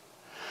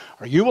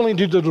 Are you willing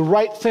to do the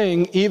right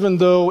thing even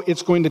though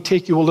it's going to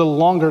take you a little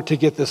longer to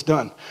get this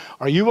done?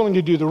 Are you willing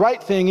to do the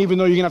right thing even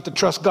though you're going to have to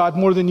trust God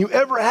more than you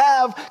ever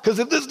have? Because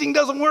if this thing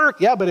doesn't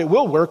work, yeah, but it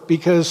will work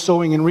because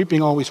sowing and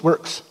reaping always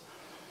works.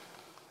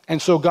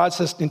 And so God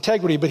says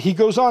integrity, but he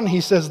goes on,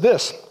 he says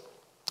this.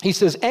 He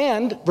says,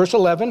 and, verse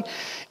 11,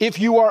 if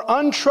you are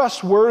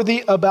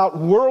untrustworthy about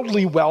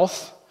worldly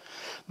wealth,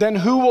 then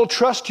who will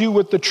trust you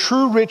with the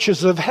true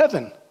riches of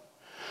heaven?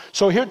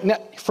 So here,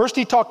 first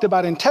he talked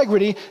about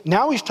integrity.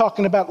 Now he's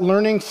talking about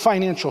learning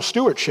financial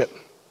stewardship.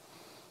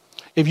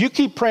 If you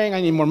keep praying,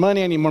 I need more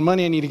money, I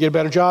need to get a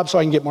better job so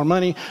I can get more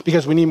money,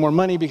 because we need more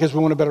money, because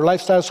we want a better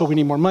lifestyle, so we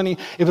need more money.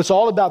 If it's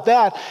all about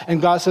that,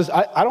 and God says,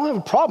 I don't have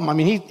a problem. I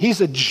mean, he's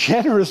a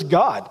generous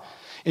God.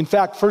 In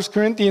fact, 1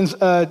 Corinthians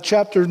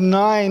chapter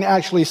 9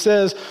 actually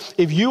says,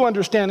 if you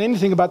understand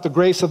anything about the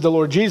grace of the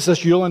Lord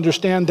Jesus, you'll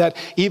understand that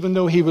even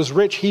though he was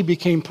rich, he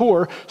became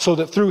poor, so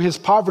that through his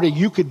poverty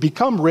you could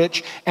become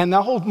rich. And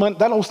that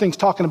whole thing's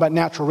talking about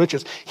natural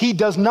riches. He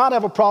does not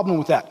have a problem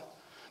with that.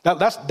 Now,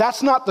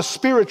 that's not the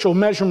spiritual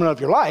measurement of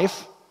your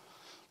life.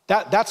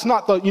 That's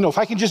not the, if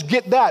I can just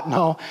get that.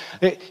 No,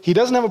 he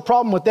doesn't have a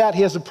problem with that.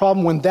 He has a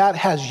problem when that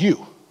has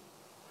you.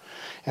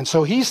 And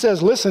so he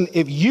says, listen,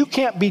 if you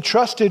can't be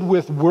trusted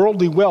with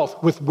worldly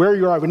wealth, with where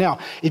you are right now,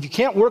 if you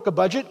can't work a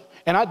budget,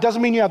 and that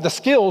doesn't mean you have the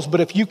skills,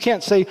 but if you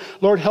can't say,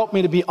 Lord, help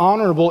me to be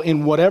honorable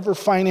in whatever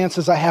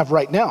finances I have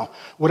right now,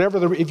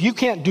 if you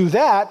can't do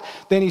that,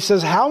 then he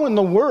says, how in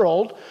the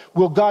world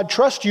will God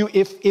trust you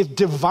if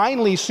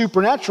divinely,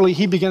 supernaturally,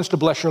 he begins to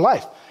bless your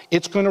life?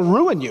 It's going to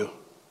ruin you.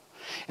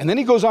 And then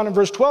he goes on in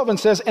verse 12 and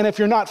says, and if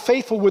you're not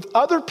faithful with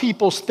other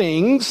people's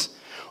things,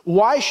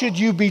 why should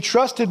you be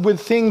trusted with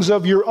things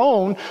of your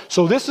own?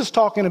 So this is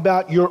talking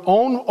about your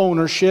own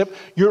ownership,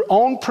 your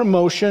own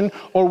promotion,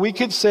 or we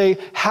could say,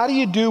 how do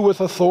you do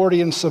with authority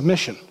and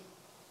submission?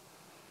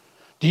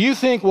 Do you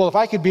think, well, if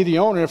I could be the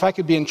owner, if I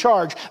could be in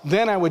charge,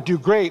 then I would do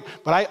great,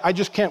 but I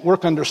just can't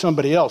work under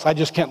somebody else. I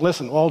just can't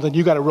listen. Well, then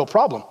you got a real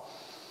problem.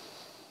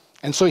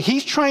 And so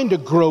he's trying to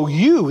grow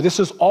you. This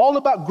is all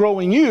about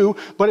growing you,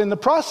 but in the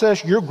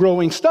process, you're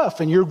growing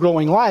stuff and you're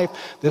growing life.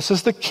 This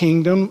is the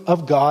kingdom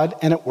of God,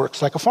 and it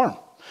works like a farm.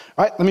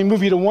 All right, let me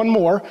move you to one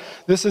more.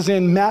 This is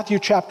in Matthew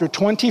chapter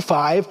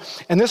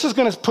 25, and this is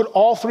going to put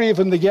all three of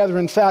them together.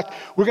 In fact,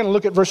 we're going to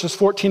look at verses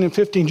 14 and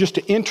 15 just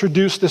to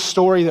introduce this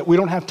story that we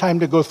don't have time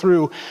to go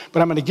through,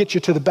 but I'm going to get you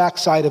to the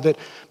backside of it.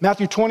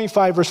 Matthew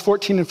 25, verse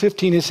 14 and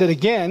 15, it said,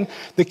 again,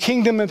 the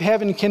kingdom of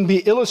heaven can be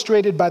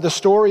illustrated by the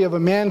story of a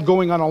man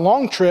going on a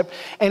long trip,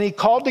 and he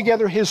called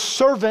together his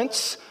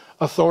servants,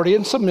 authority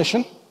and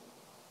submission,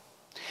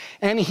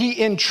 and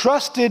he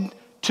entrusted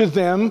to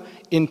them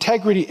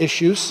integrity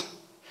issues,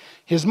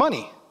 his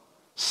money,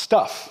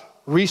 stuff,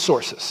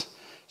 resources.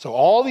 So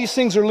all these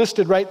things are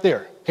listed right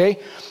there, okay?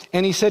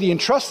 And he said he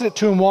entrusted it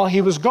to him while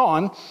he was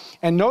gone.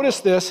 And notice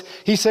this,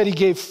 he said he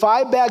gave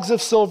 5 bags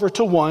of silver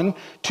to one,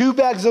 2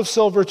 bags of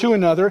silver to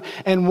another,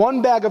 and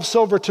 1 bag of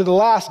silver to the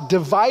last,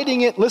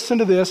 dividing it, listen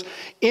to this,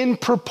 in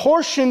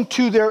proportion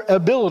to their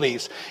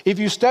abilities. If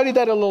you study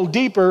that a little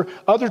deeper,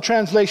 other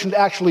translations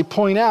actually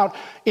point out,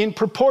 in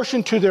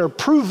proportion to their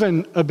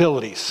proven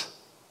abilities.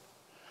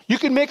 You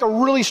can make a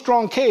really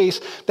strong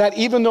case that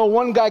even though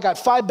one guy got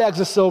 5 bags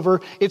of silver,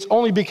 it's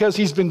only because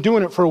he's been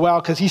doing it for a while,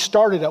 because he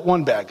started at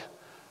 1 bag.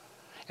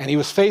 And he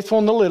was faithful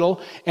in the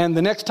little, and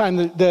the next time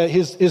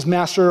his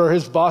master or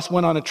his boss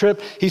went on a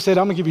trip, he said,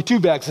 I'm going to give you 2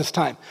 bags this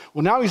time.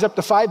 Well, now he's up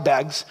to 5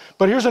 bags,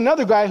 but here's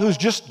another guy who's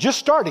just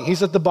starting.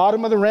 He's at the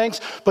bottom of the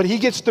ranks, but he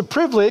gets the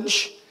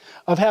privilege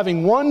of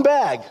having 1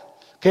 bag.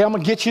 Okay, I'm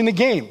going to get you in the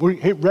game.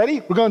 Ready?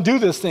 We're going to do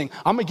this thing.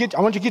 I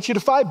want to get you to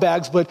 5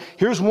 bags, but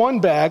here's 1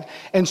 bag.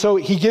 And so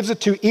he gives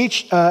it to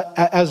each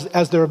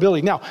as their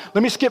ability. Now,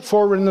 let me skip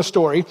forward in the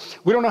story.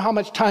 We don't know how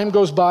much time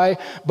goes by,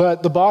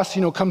 but the boss,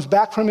 comes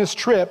back from his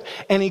trip,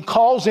 and he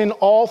calls in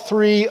all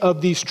 3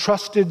 of these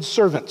trusted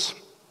servants.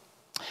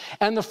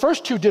 And the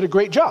first 2 did a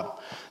great job.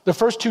 The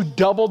first 2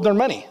 doubled their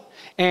money.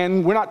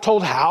 And we're not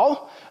told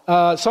how.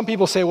 Some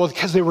people say, well,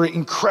 because they were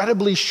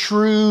incredibly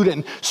shrewd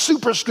and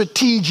super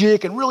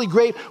strategic and really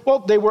great. Well,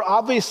 they were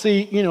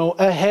obviously,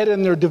 ahead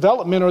in their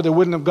development, or they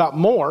wouldn't have got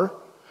more.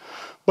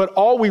 But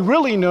all we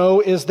really know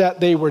is that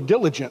they were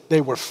diligent.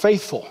 They were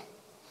faithful.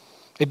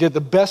 They did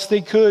the best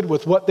they could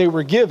with what they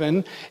were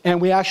given.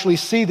 And we actually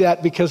see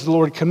that because the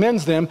Lord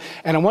commends them.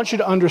 And I want you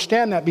to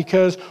understand that,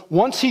 because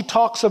once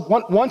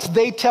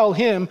they tell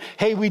him,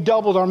 hey, we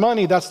doubled our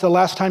money, that's the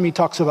last time he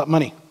talks about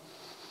money.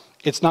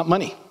 It's not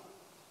money.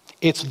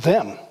 It's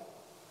them.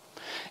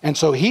 And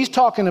so he's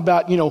talking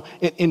about,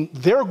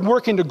 they're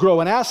working to grow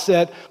an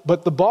asset,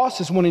 but the boss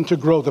is wanting to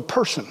grow the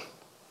person.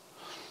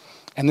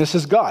 And this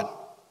is God.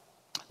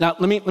 Now,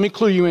 let me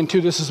clue you in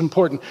too. This is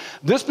important.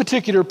 This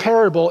particular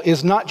parable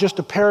is not just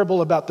a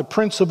parable about the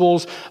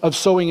principles of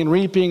sowing and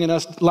reaping and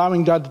us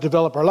allowing God to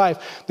develop our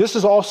life. This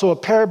is also a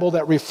parable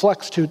that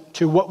reflects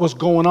to what was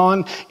going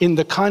on in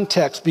the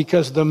context,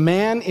 because the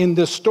man in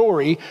this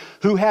story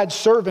who had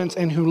servants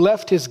and who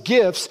left his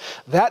gifts,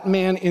 that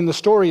man in the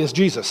story is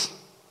Jesus.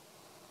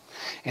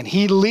 And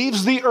he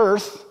leaves the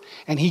earth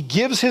and he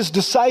gives his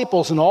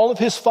disciples and all of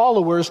his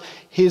followers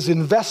his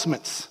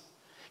investments.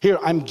 Here,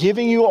 I'm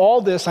giving you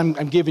all this. I'm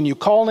giving you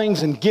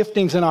callings and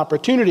giftings and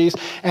opportunities,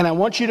 and I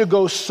want you to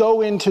go sow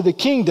into the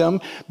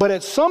kingdom. But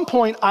at some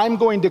point, I'm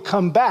going to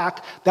come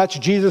back. That's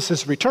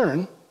Jesus'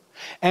 return.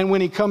 And when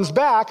he comes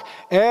back,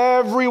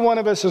 every one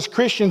of us as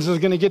Christians is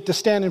going to get to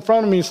stand in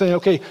front of me and say,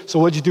 okay, so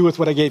what'd you do with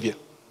what I gave you?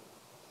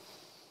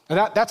 And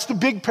that's the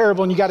big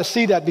parable, and you got to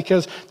see that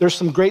because there's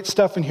some great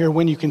stuff in here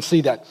when you can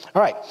see that.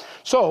 All right,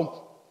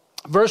 so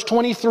verse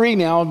 23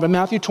 now, in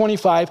Matthew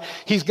 25,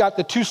 he's got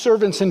the two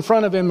servants in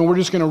front of him, and we're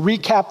just going to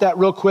recap that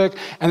real quick,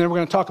 and then we're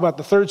going to talk about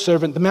the third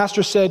servant. The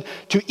master said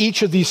to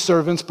each of these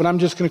servants, but I'm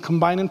just going to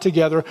combine them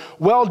together,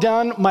 "Well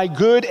done, my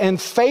good and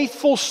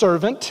faithful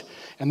servant."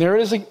 And there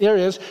it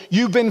is.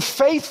 You've been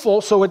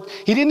faithful. So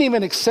he didn't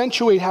even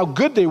accentuate how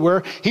good they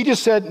were. He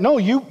just said, no,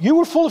 you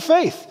were full of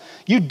faith.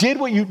 You did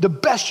the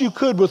best you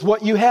could with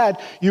what you had.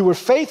 You were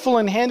faithful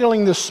in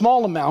handling this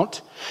small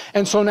amount.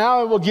 And so now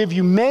I will give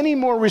you many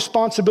more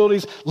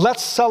responsibilities.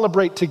 Let's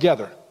celebrate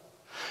together.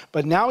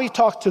 But now he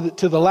talked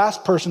to the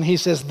last person. He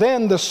says,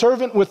 then the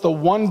servant with the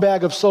one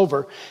bag of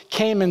silver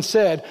came and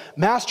said,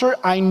 "Master,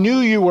 I knew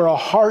you were a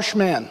harsh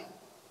man,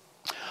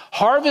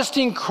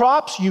 harvesting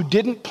crops you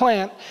didn't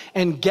plant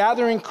and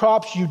gathering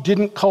crops you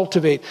didn't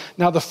cultivate."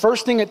 Now, the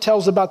first thing it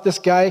tells about this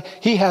guy,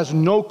 he has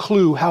no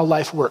clue how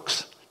life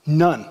works.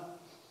 None.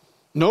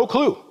 No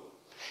clue.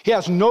 He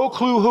has no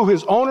clue who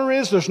his owner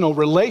is. There's no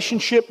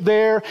relationship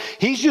there.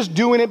 He's just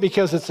doing it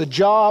because it's a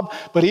job,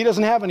 but he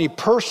doesn't have any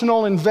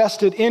personal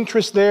invested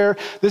interest there.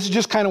 This is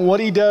just kind of what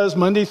he does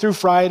Monday through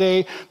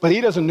Friday, but he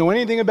doesn't know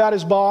anything about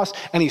his boss,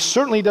 and he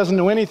certainly doesn't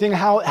know anything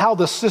how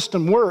the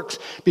system works,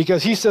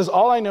 because he says,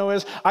 all I know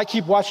is I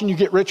keep watching you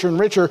get richer and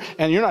richer,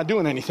 and you're not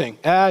doing anything.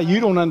 You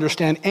don't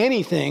understand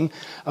anything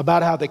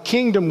about how the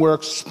kingdom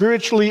works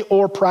spiritually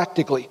or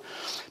practically.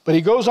 But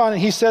he goes on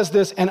and he says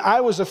this, "And I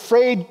was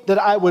afraid that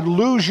I would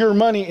lose your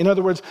money." In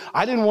other words,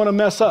 I didn't want to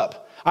mess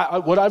up.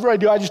 Whatever I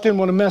do, I just didn't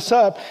want to mess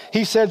up.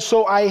 He said,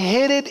 "So I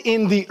hid it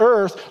in the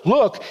earth.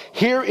 Look,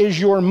 here is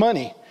your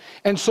money."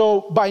 And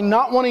so by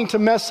not wanting to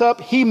mess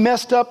up, he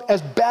messed up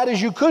as bad as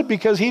you could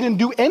because he didn't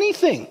do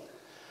anything.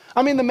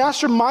 I mean, the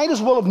master might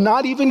as well have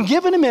not even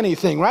given him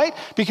anything, right?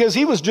 Because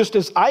he was just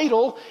as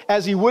idle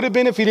as he would have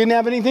been if he didn't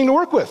have anything to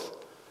work with.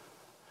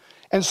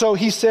 And so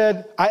he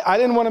said, I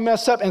didn't want to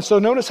mess up. And so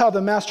notice how the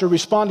master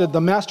responded.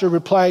 The master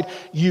replied,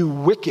 "You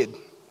wicked."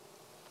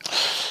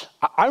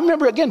 I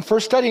remember, again,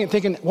 first studying and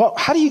thinking, well,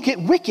 how do you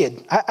get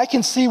wicked? I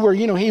can see where,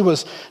 he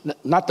was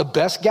not the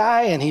best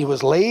guy and he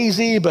was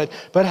lazy, but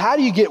how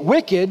do you get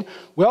wicked?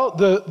 Well,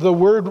 the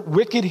word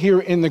wicked here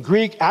in the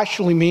Greek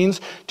actually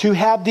means to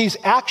have these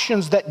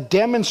actions that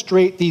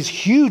demonstrate these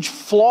huge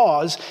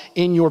flaws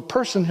in your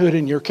personhood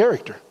and your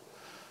character.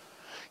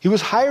 He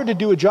was hired to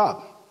do a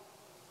job.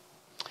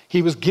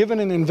 He was given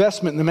an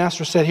investment, and the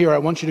master said, "Here, I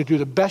want you to do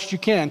the best you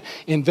can.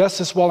 Invest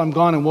this while I'm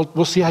gone, and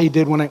we'll see how you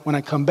did when I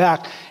come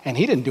back." And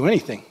he didn't do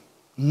anything.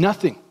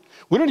 Nothing.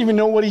 We don't even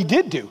know what he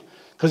did do,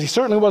 because he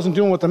certainly wasn't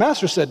doing what the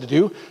master said to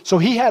do. So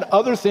he had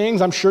other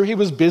things. I'm sure he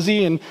was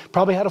busy and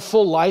probably had a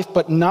full life,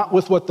 but not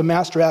with what the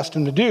master asked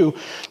him to do.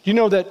 You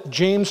know that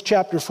James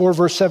chapter 4,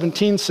 verse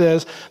 17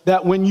 says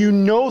that when you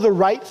know the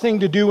right thing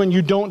to do and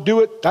you don't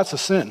do it, that's a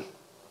sin.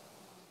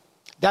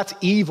 That's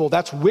evil.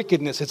 That's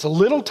wickedness. It's a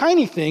little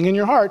tiny thing in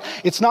your heart.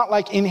 It's not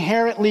like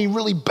inherently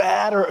really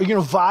bad or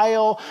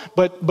vile,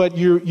 but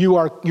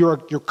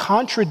you're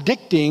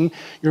contradicting.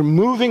 You're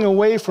moving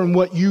away from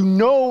what you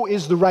know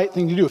is the right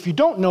thing to do. If you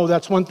don't know,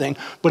 that's one thing.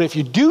 But if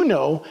you do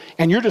know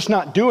and you're just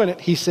not doing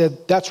it, he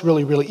said that's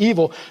really, really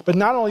evil. But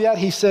not only that,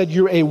 he said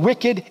you're a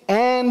wicked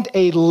and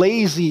a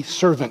lazy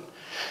servant.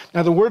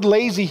 Now, the word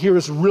lazy here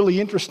is really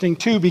interesting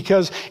too,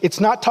 because it's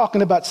not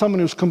talking about someone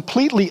who's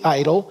completely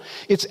idle.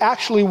 It's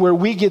actually where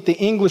we get the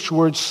English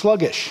word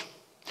sluggish.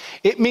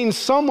 It means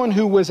someone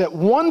who was at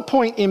one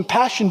point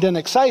impassioned and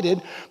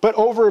excited, but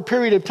over a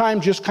period of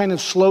time just kind of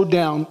slowed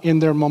down in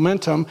their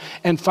momentum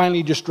and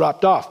finally just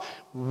dropped off.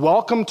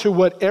 Welcome to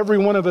what every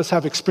one of us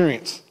have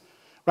experienced.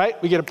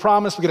 Right? We get a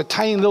promise, we get a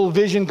tiny little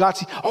vision. God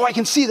says, "Oh, I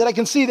can see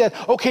that.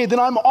 Okay, then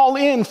I'm all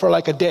in for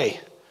like a day,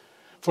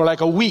 for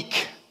like a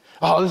week.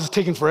 Oh, this is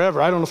taking forever.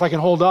 I don't know if I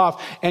can hold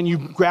off." And you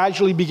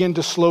gradually begin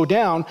to slow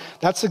down.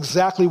 That's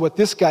exactly what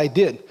this guy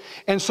did.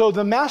 And so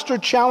the master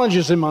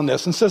challenges him on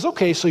this and says,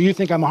 okay, so you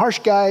think I'm a harsh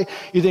guy.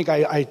 You think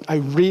I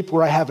reap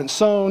where I haven't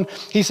sown.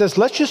 He says,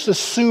 let's just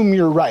assume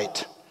you're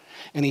right.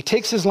 And he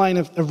takes his line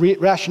of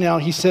rationale.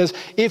 He says,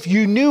 if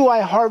you knew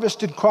I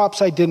harvested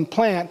crops I didn't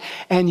plant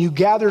and you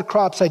gathered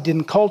crops I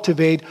didn't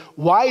cultivate,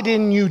 why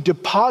didn't you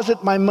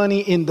deposit my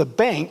money in the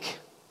bank?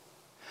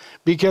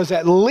 Because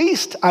at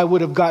least I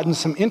would have gotten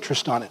some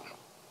interest on it.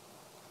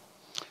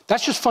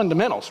 That's just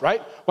fundamentals,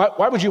 right?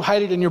 Why would you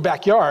hide it in your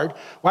backyard?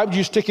 Why would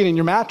you stick it in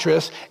your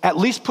mattress? At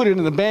least put it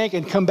in the bank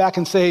and come back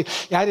and say,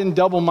 yeah, I didn't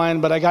double mine,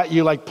 but I got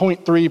you like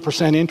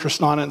 0.3%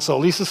 interest on it, so at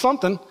least it's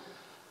something.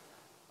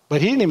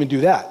 But he didn't even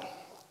do that.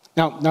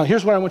 Now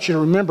here's what I want you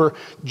to remember.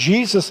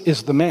 Jesus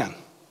is the man.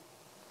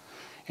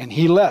 And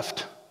he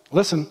left.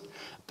 Listen,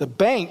 the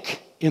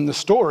bank in the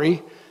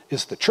story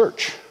is the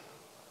church.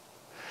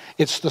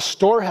 It's the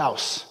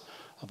storehouse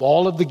of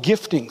all of the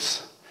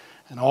giftings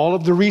and all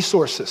of the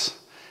resources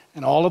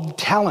and all of the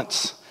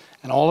talents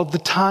and all of the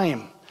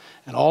time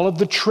and all of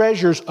the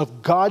treasures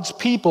of God's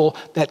people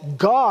that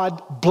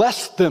God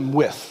blessed them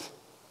with.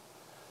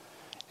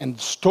 And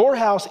the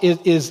storehouse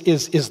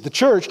is the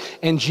church.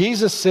 And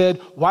Jesus said,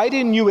 why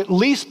didn't you at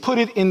least put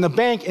it in the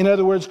bank? In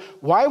other words,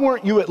 why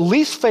weren't you at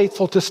least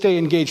faithful to stay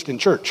engaged in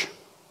church?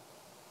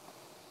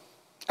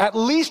 At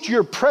least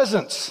your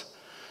presence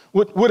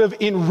would have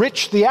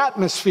enriched the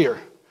atmosphere.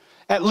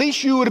 At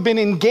least you would have been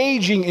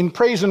engaging in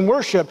praise and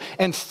worship,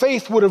 and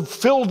faith would have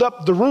filled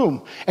up the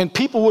room, and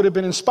people would have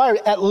been inspired.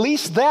 At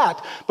least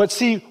that. But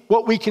see,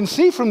 what we can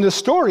see from this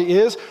story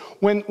is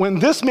when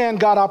this man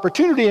got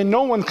opportunity and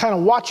no one kind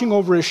of watching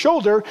over his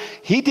shoulder,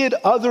 he did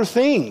other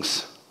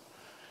things.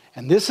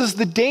 And this is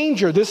the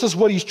danger. This is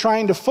what he's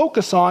trying to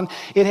focus on.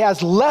 It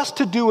has less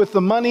to do with the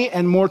money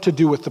and more to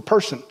do with the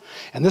person.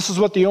 And this is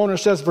what the owner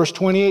says, verse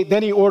 28.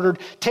 Then he ordered,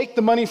 take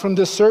the money from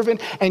this servant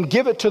and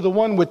give it to the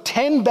one with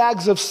 10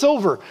 bags of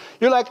silver.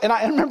 You're like, and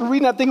I remember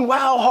reading that thinking,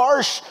 wow,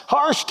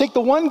 harsh. Take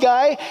the one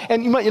guy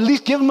and you might at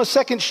least give him a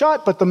second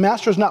shot. But the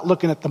master's not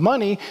looking at the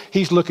money.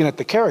 He's looking at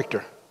the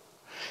character.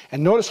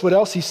 And notice what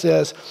else he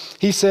says.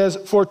 He says,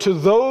 for to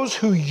those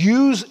who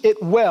use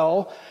it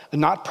well,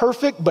 not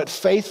perfect, but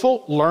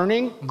faithful,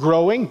 learning,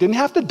 growing, didn't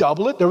have to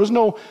double it. There was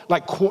no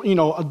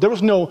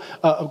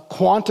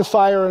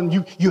quantifier and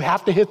you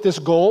have to hit this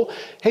goal.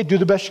 Hey, do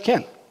the best you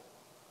can.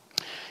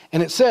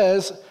 And it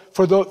says,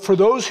 for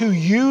those who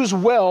use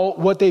well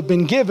what they've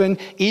been given,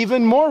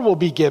 even more will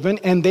be given,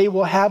 and they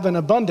will have an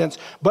abundance.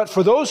 But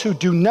for those who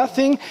do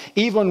nothing,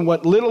 even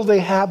what little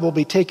they have will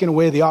be taken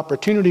away. The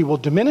opportunity will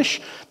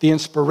diminish. The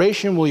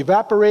inspiration will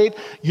evaporate.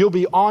 You'll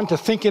be on to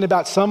thinking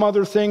about some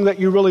other thing that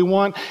you really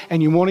want,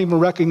 and you won't even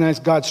recognize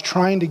God's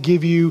trying to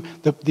give you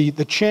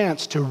the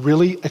chance to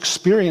really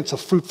experience a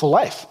fruitful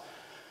life.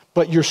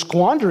 But you're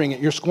squandering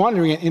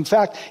it. In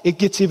fact, it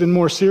gets even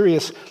more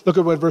serious. Look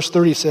at what verse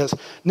 30 says.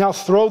 Now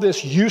throw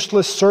this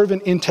useless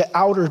servant into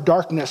outer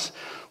darkness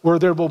where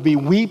there will be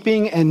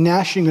weeping and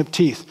gnashing of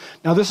teeth.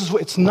 Now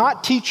it's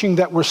not teaching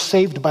that we're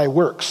saved by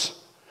works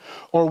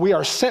or we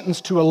are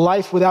sentenced to a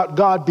life without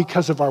God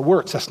because of our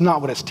works. That's not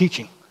what it's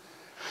teaching.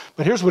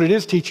 But here's what it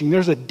is teaching.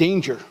 There's a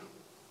danger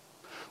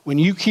when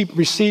you keep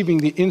receiving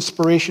the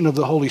inspiration of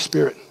the Holy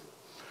Spirit,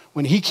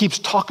 when he keeps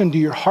talking to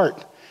your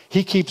heart.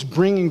 He keeps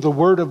bringing the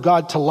word of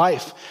God to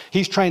life.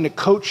 He's trying to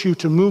coach you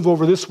to move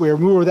over this way or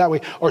move over that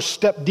way or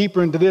step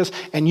deeper into this,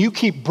 and you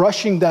keep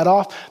brushing that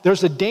off.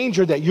 There's a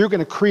danger that you're going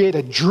to create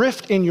a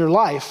drift in your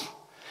life,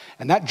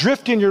 and that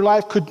drift in your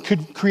life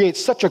could create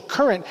such a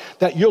current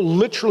that you'll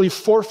literally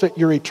forfeit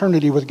your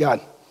eternity with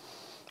God.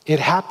 It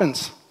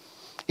happens.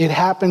 It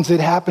happens.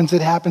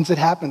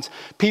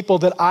 People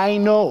that I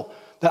know,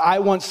 that I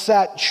once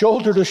sat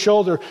shoulder to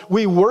shoulder,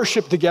 we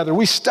worshiped together,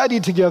 we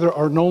studied together,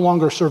 are no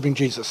longer serving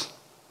Jesus.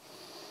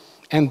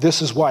 And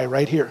this is why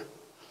right here.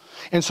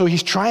 And so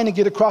he's trying to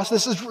get across,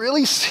 this is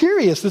really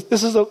serious.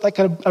 This is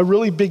a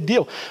really big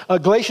deal.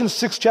 Galatians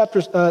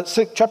chapter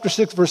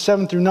 6, verse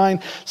 7 through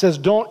 9 says,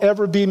 don't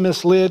ever be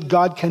misled.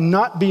 God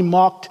cannot be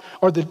mocked,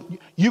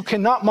 you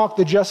cannot mock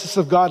the justice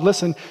of God.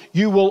 Listen,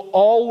 you will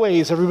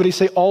always, everybody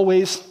say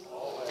always.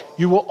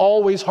 You will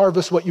always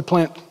harvest what you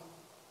plant.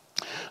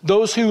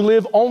 Those who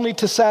live only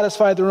to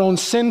satisfy their own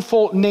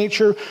sinful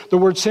nature. The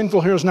word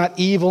sinful here is not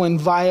evil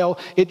and vile.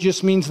 It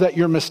just means that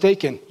you're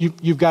mistaken.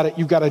 You've got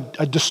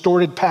a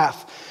distorted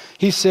path.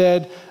 He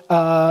said,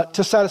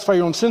 to satisfy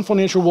your own sinful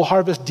nature will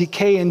harvest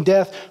decay and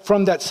death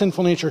from that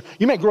sinful nature.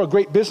 You may grow a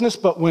great business,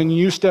 but when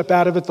you step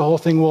out of it, the whole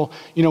thing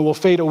will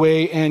fade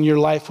away, and your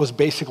life was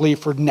basically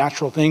for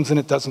natural things, and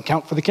it doesn't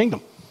count for the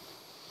kingdom.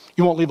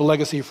 You won't leave a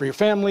legacy for your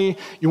family.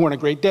 You weren't a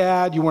great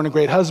dad. You weren't a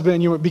great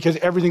husband. Because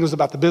everything was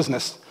about the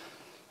business.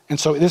 And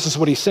so this is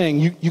what he's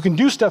saying. You can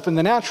do stuff in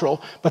the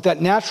natural, but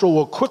that natural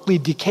will quickly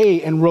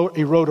decay and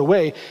erode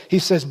away. He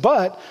says,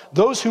 but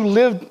those who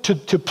live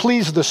to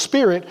please the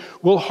Spirit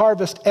will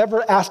harvest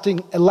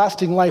everlasting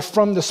life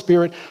from the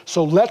Spirit.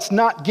 So let's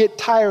not get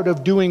tired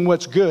of doing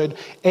what's good,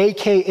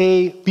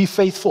 AKA be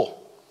faithful.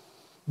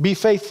 Be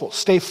faithful.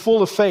 Stay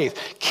full of faith.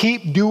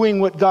 Keep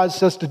doing what God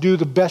says to do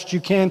the best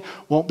you can.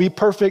 Won't be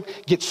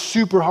perfect. Get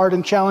super hard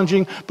and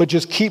challenging, but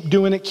just keep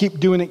doing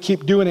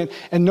it.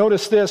 And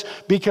notice this,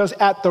 because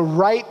at the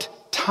right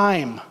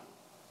time,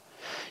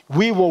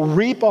 we will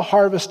reap a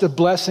harvest of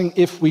blessing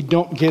if we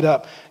don't give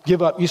up.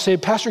 You say,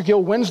 Pastor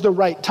Gil, when's the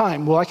right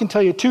time? Well, I can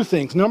tell you two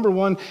things. Number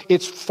one,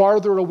 it's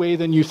farther away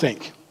than you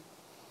think.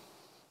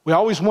 We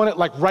always want it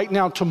like right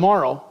now,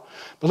 tomorrow.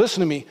 But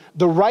listen to me,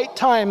 the right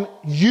time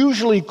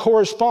usually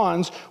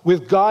corresponds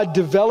with God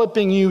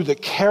developing you the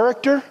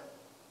character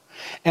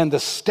and the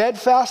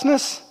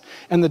steadfastness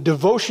and the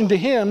devotion to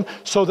him,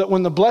 so that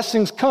when the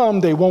blessings come,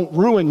 they won't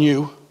ruin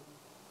you.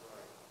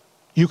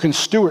 You can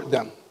steward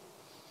them.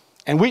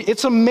 And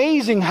it's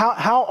amazing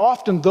how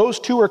often those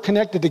two are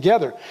connected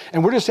together.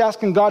 And we're just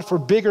asking God for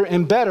bigger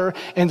and better,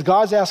 and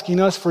God's asking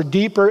us for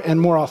deeper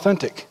and more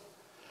authentic,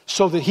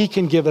 so that he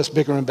can give us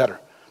bigger and better.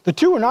 The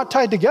two are not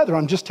tied together,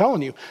 I'm just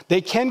telling you.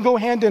 They can go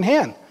hand in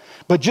hand.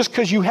 But just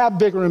because you have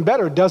bigger and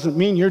better doesn't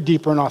mean you're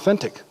deeper and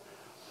authentic.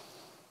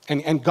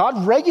 And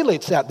God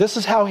regulates that. This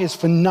is how his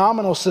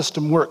phenomenal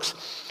system works.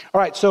 All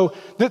right, so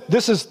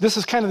this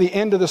is kind of the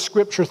end of the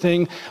scripture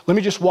thing. Let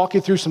me just walk you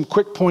through some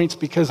quick points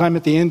because I'm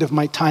at the end of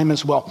my time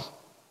as well.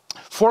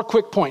 4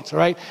 quick points, all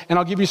right? And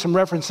I'll give you some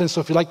references, so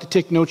if you'd like to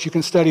take notes, you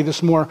can study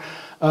this more.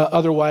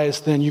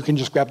 Otherwise, then you can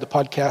just grab the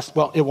podcast.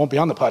 Well, it won't be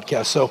on the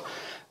podcast, so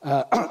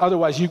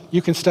otherwise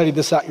you can study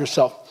this out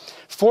yourself.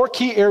 4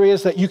 key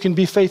areas that you can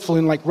be faithful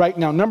in, like right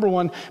now. Number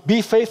 1,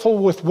 be faithful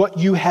with what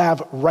you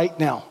have right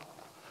now.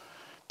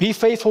 Be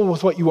faithful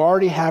with what you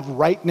already have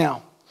right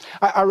now.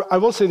 I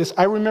will say this.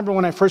 I remember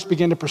when I first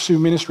began to pursue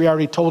ministry, I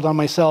already told on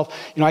myself,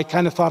 I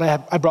kind of thought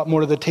I brought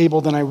more to the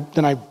table than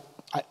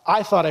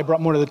I thought I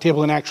brought more to the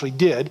table than I actually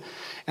did.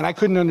 And I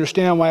couldn't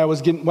understand why I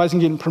wasn't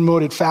getting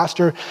promoted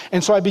faster.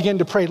 And so I began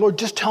to pray, Lord,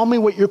 just tell me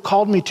what you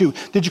called me to.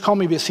 Did you call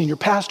me to be a senior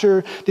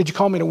pastor? Did you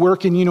call me to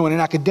work in, in an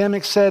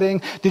academic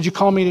setting? Did you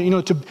call me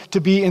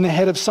to be in the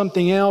head of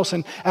something else?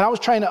 And I was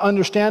trying to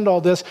understand all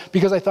this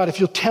because I thought, if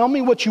you'll tell me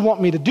what you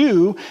want me to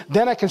do,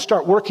 then I can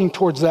start working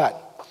towards that.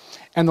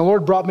 And the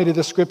Lord brought me to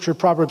this scripture,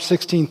 Proverbs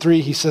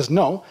 16:3. He says,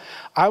 no,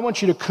 I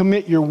want you to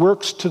commit your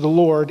works to the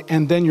Lord,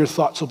 and then your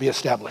thoughts will be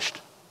established.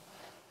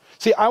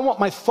 See, I want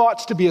my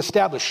thoughts to be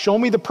established. Show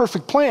me the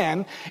perfect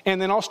plan,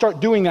 and then I'll start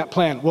doing that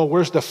plan. Well,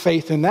 where's the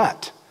faith in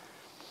that?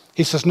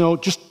 He says, no,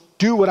 just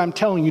do what I'm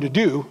telling you to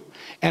do,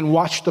 and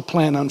watch the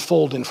plan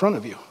unfold in front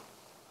of you.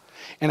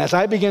 And as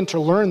I began to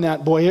learn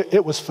that, boy,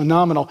 it was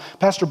phenomenal.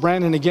 Pastor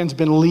Brandon, again, has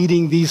been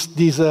leading these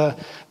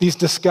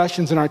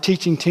discussions in our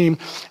teaching team.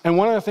 And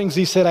one of the things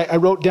he said, I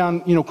wrote down,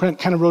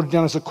 kind of wrote it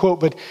down as a quote,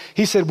 but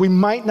he said, we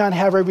might not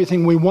have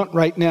everything we want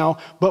right now,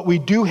 but we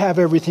do have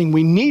everything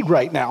we need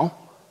right now,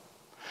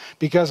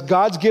 because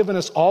God's given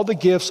us all the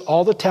gifts,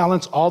 all the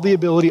talents, all the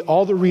ability,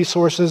 all the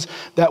resources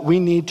that we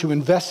need to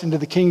invest into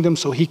the kingdom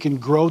so he can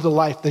grow the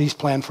life that he's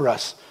planned for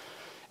us.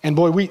 And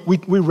boy,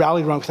 we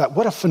rallied around with that.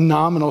 What a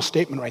phenomenal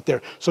statement right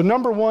there. So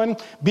number 1,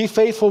 be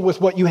faithful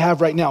with what you have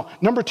right now.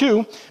 Number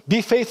 2,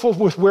 be faithful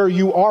with where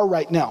you are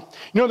right now.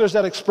 There's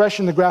that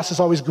expression, the grass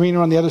is always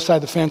greener on the other side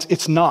of the fence.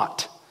 It's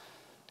not.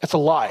 That's a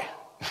lie,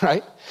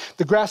 right?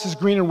 The grass is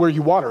greener where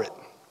you water it.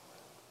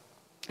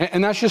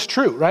 And that's just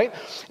true, right?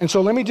 And so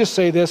let me just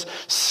say this.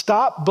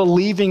 Stop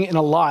believing in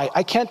a lie.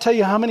 I can't tell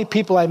you how many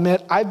people I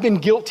met. I've been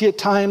guilty at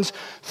times.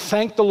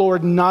 Thank the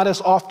Lord, not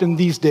as often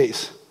these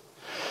days.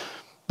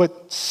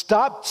 But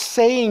stop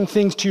saying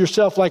things to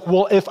yourself like,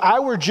 well, if I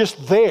were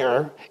just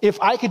there, if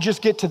I could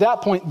just get to that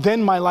point,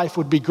 then my life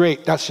would be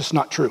great. That's just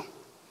not true.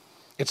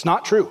 It's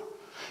not true.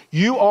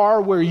 You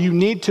are where you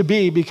need to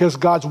be because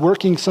God's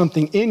working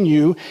something in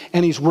you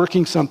and he's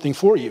working something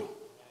for you.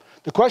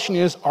 The question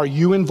is, are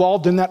you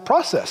involved in that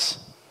process?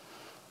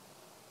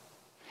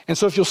 And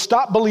so if you'll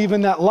stop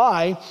believing that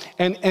lie,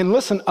 and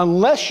listen,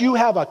 unless you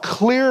have a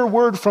clear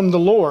word from the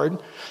Lord,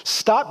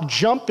 stop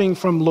jumping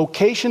from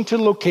location to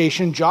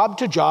location, job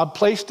to job,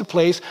 place to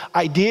place,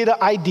 idea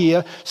to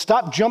idea.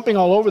 Stop jumping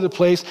all over the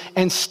place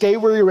and stay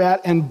where you're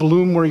at and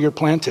bloom where you're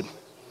planted.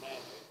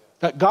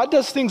 God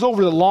does things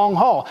over the long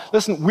haul.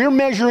 Listen, we're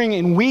measuring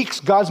in weeks,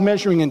 God's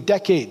measuring in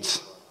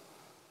decades.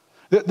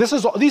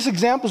 These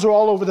examples are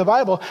all over the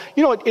Bible.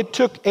 It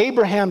took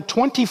Abraham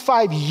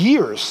 25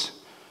 years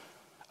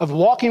of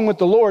walking with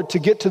the Lord to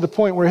get to the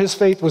point where his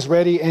faith was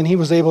ready and he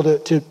was able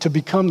to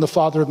become the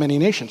father of many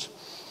nations.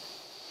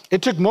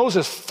 It took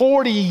Moses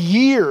 40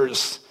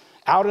 years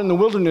out in the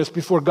wilderness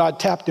before God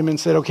tapped him and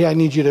said, okay, I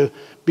need you to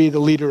be the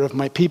leader of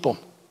my people.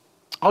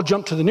 I'll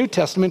jump to the New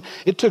Testament.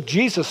 It took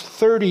Jesus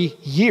 30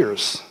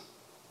 years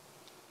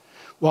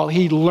while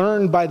he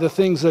learned by the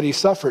things that he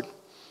suffered,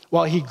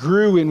 while he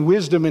grew in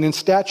wisdom and in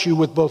stature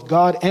with both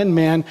God and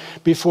man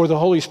before the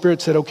Holy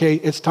Spirit said, okay,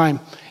 it's time.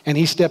 And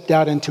he stepped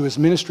out into his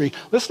ministry.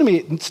 Listen to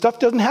me, stuff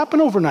doesn't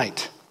happen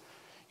overnight.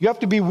 You have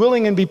to be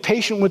willing and be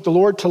patient with the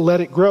Lord to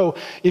let it grow.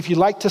 If you'd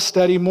like to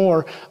study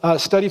more,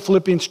 study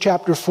Philippians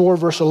chapter 4,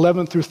 verse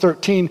 11 through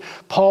 13.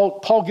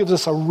 Paul gives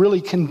us a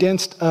really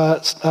condensed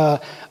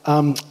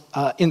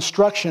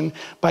instruction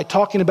by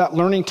talking about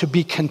learning to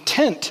be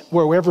content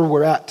wherever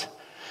we're at.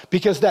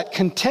 Because that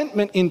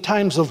contentment in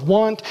times of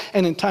want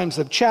and in times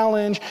of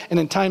challenge and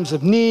in times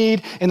of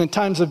need and in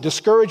times of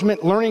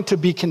discouragement, learning to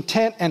be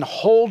content and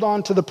hold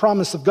on to the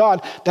promise of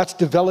God, that's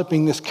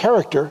developing this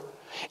character.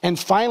 And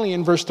finally,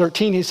 in verse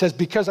 13, he says,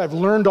 because I've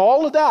learned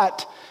all of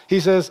that, he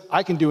says,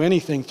 I can do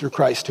anything through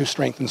Christ who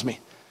strengthens me.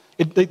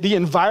 The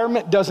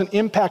environment doesn't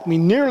impact me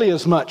nearly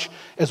as much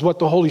as what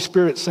the Holy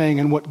Spirit's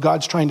saying and what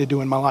God's trying to do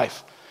in my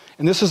life.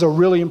 And this is a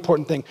really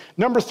important thing.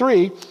 Number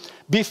 3,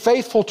 be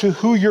faithful to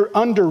who you're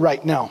under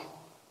right now.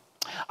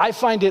 I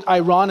find it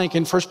ironic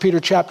in 1 Peter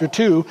chapter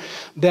 2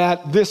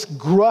 that this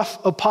gruff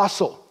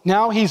apostle,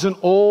 now he's an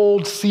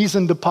old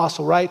seasoned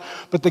apostle, right?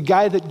 But the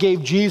guy that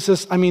gave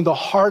Jesus, the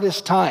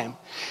hardest time,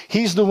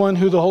 he's the one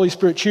who the Holy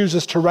Spirit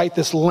chooses to write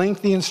this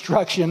lengthy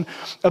instruction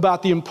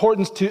about the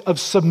importance of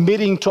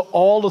submitting to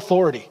all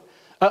authority.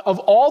 Of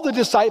all the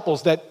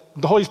disciples that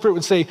the Holy Spirit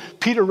would say,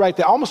 Peter, write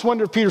that. I almost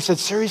wonder if Peter said,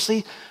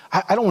 seriously,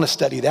 I don't want to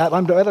study that.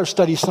 I'd rather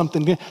study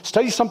something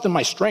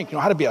my strength,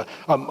 how to be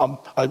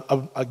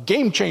a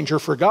game changer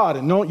for God.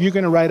 And no, you're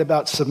going to write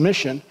about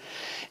submission.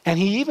 And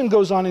he even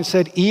goes on and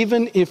said,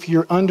 even if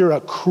you're under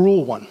a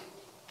cruel one,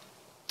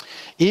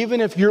 even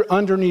if you're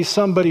underneath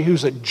somebody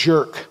who's a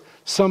jerk,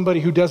 somebody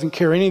who doesn't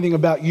care anything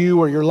about you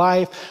or your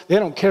life, they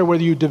don't care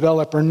whether you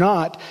develop or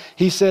not.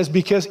 He says,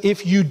 because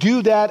if you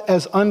do that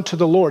as unto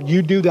the Lord,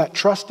 you do that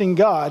trusting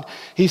God,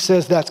 he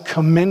says that's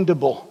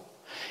commendable.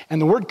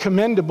 And the word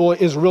commendable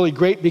is really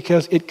great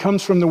because it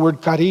comes from the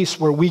word charis,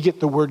 where we get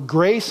the word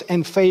grace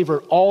and favor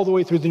all the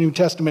way through the New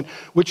Testament,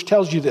 which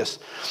tells you this.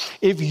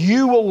 If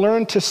you will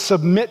learn to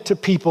submit to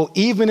people,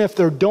 even if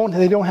they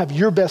don't have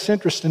your best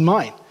interest in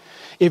mind,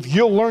 if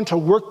you'll learn to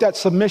work that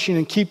submission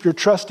and keep your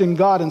trust in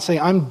God and say,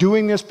 I'm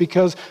doing this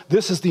because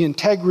this is the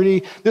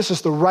integrity, this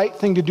is the right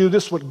thing to do,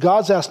 this is what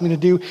God's asked me to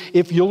do.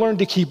 If you'll learn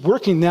to keep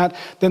working that,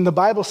 then the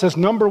Bible says,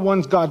 number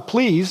one, God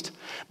pleased,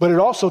 but it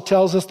also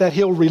tells us that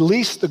he'll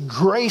release the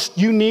grace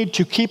you need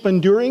to keep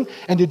enduring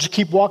and to just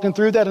keep walking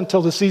through that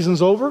until the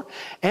season's over.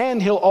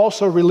 And he'll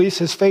also release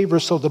his favor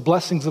so the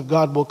blessings of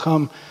God will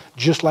come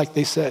just like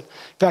they said.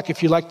 In fact,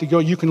 if you like to go,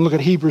 you can look at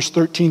Hebrews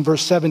 13,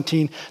 verse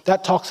 17.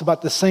 That talks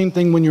about the same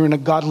thing when you're in a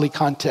godly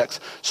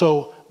context.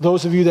 So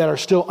those of you that are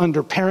still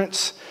under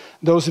parents,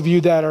 those of you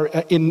that are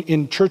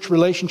in church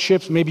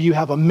relationships, maybe you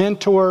have a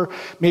mentor,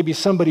 maybe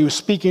somebody who's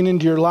speaking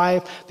into your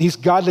life, these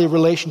godly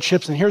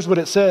relationships. And here's what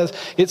it says.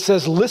 It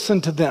says,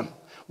 listen to them.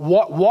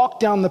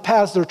 Walk down the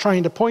paths they're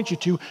trying to point you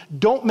to.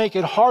 Don't make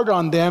it hard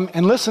on them.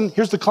 And listen,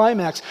 here's the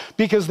climax,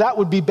 because that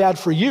would be bad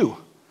for you.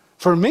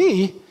 For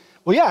me,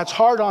 well, yeah, it's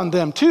hard on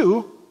them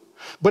too,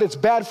 but it's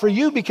bad for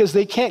you because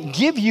they can't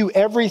give you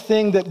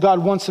everything that God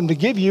wants them to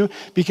give you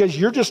because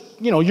you're just,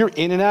 you're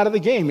in and out of the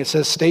game. It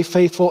says stay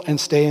faithful and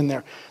stay in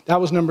there. That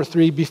was number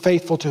 3, be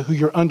faithful to who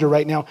you're under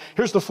right now.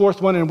 Here's the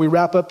 4th one, and we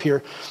wrap up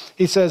here.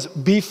 He says,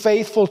 be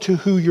faithful to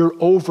who you're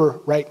over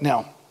right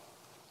now.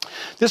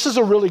 This is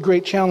a really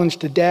great challenge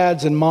to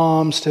dads and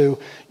moms, to,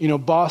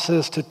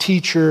 bosses, to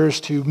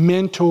teachers, to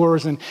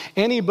mentors, and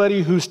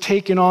anybody who's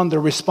taken on the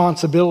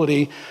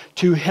responsibility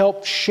to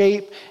help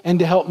shape and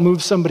to help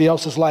move somebody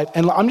else's life.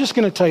 And I'm just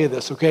going to tell you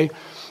this, okay?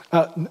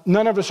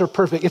 None of us are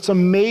perfect. It's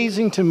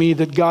amazing to me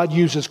that God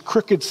uses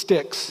crooked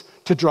sticks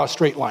to draw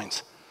straight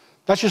lines.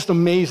 That's just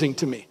amazing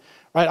to me.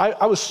 Right?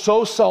 I was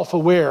so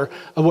self-aware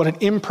of what an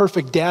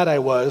imperfect dad I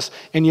was,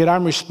 and yet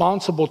I'm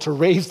responsible to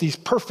raise these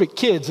perfect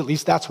kids. At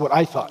least that's what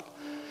I thought.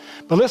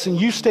 But listen,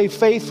 you stay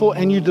faithful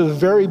and you do the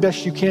very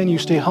best you can. You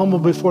stay humble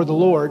before the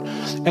Lord.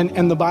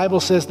 And the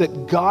Bible says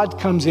that God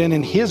comes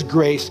in his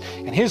grace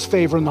and his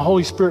favor, and the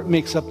Holy Spirit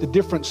makes up the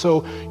difference.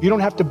 So you don't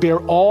have to bear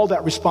all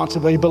that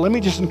responsibility. But let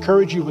me just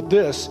encourage you with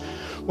this.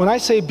 When I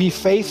say be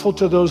faithful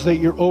to those that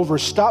you're over,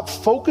 stop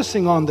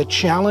focusing on the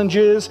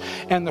challenges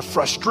and the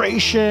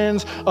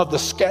frustrations of the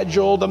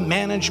schedule, the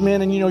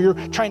management, and you're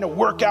trying to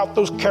work out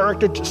those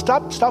characters.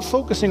 Stop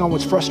focusing on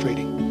what's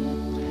frustrating.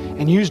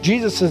 And use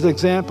Jesus as an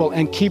example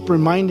and keep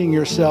reminding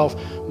yourself,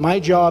 my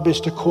job is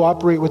to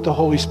cooperate with the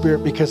Holy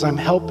Spirit because I'm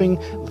helping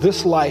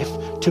this life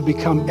to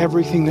become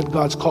everything that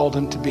God's called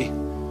him to be.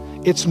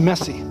 It's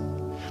messy.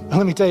 But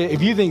let me tell you,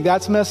 if you think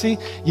that's messy,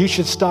 you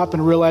should stop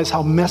and realize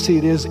how messy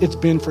it's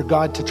been for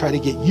God to try to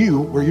get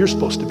you where you're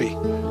supposed to be.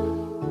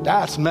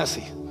 That's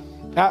messy.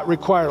 That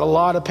required a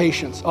lot of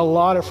patience, a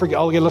lot of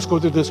forgiveness. Okay, let's go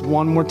through this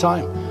one more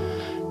time.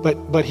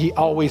 But he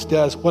always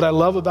does. What I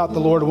love about the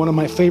Lord, one of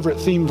my favorite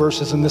theme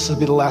verses, and this will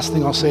be the last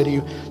thing I'll say to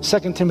you,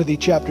 2 Timothy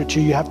chapter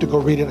 2, you have to go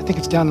read it. I think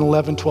it's down in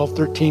 11, 12,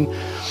 13.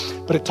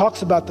 But it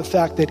talks about the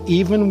fact that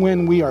even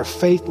when we are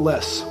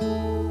faithless,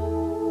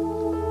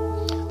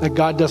 that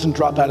God doesn't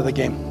drop out of the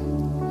game.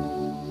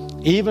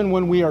 Even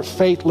when we are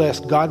faithless,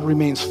 God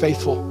remains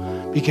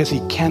faithful because he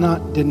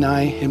cannot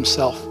deny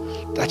himself.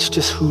 That's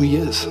just who he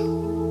is.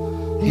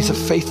 He's a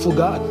faithful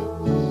God.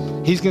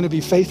 He's going to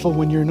be faithful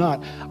when you're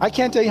not. I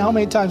can't tell you how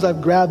many times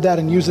I've grabbed that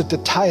and used it to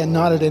tie a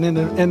knot at an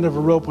end of a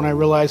rope when I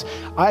realize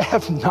I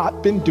have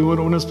not been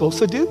doing what I'm supposed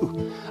to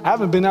do. I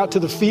haven't been out to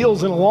the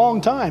fields in a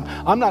long time.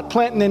 I'm not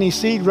planting any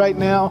seed right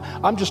now.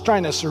 I'm just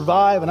trying to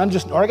survive, and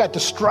I got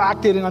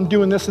distracted and I'm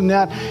doing this and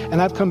that.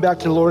 And I've come back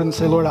to the Lord and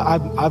say, Lord,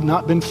 I've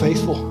not been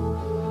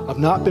faithful. I've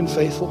not been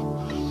faithful.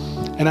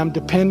 And I'm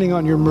depending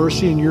on your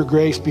mercy and your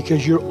grace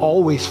because you're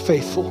always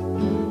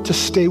faithful to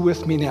stay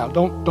with me now.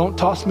 Don't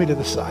toss me to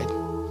the side.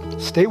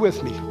 Stay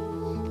with me.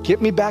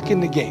 Get me back in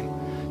the game.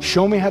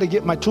 Show me how to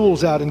get my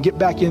tools out and get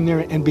back in there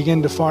and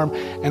begin to farm.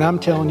 And I'm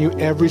telling you,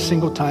 every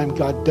single time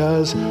God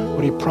does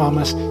what he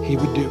promised he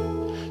would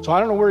do. So I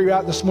don't know where you're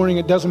at this morning.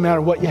 It doesn't matter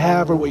what you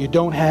have or what you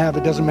don't have.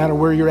 It doesn't matter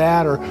where you're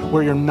at or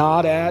where you're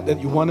not at, that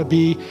you want to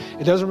be.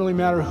 It doesn't really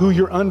matter who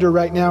you're under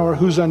right now or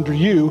who's under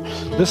you.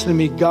 Listen to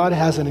me, God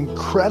has an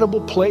incredible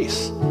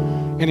place,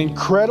 an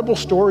incredible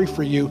story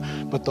for you,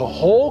 but the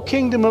whole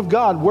kingdom of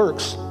God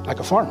works like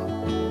a farm.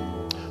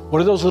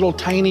 What are those little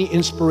tiny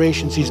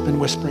inspirations he's been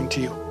whispering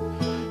to you?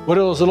 What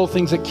are those little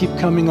things that keep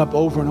coming up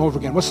over and over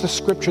again? What's the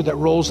scripture that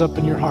rolls up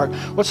in your heart?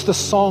 What's the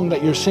song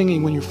that you're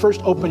singing when you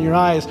first open your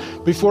eyes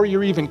before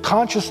you're even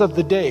conscious of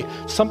the day?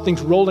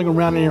 Something's rolling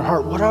around in your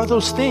heart. What are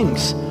those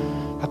things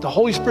that the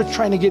Holy Spirit's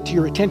trying to get to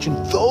your attention?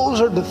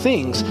 Those are the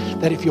things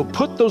that if you'll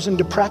put those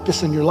into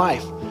practice in your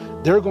life,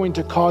 they're going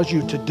to cause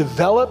you to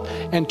develop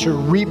and to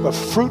reap a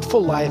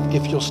fruitful life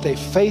if you'll stay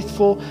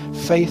faithful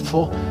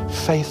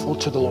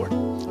to the Lord.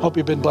 Hope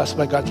you've been blessed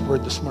by God's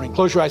word this morning.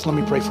 Close your eyes. Let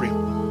me pray for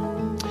you.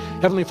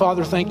 Heavenly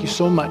Father, thank you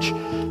so much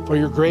for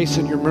your grace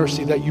and your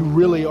mercy, that you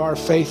really are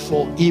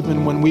faithful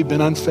even when we've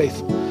been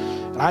unfaithful.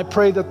 And I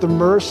pray that the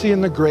mercy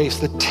and the grace,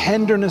 the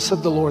tenderness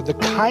of the Lord, the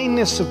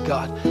kindness of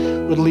God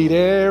would lead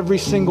every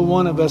single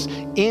one of us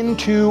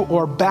into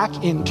or back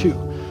into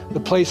the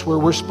place where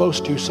we're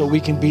supposed to, so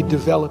we can be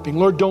developing.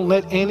 Lord, don't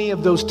let any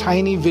of those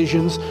tiny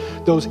visions,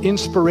 those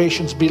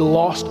inspirations be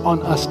lost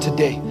on us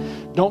today.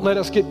 Don't let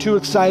us get too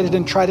excited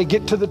and try to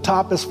get to the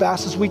top as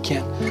fast as we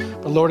can.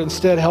 But Lord,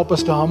 instead, help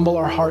us to humble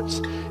our hearts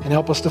and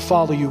help us to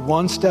follow you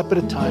one step at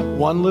a time,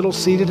 one little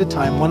seed at a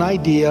time, one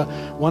idea,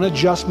 one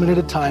adjustment at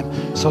a time,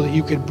 so that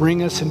you could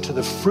bring us into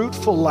the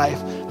fruitful life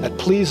that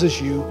pleases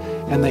you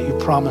and that you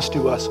promise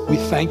to us. We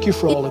thank you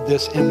for all of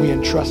this, and we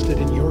entrust it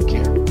in your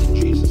care. In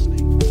Jesus'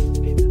 name,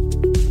 amen.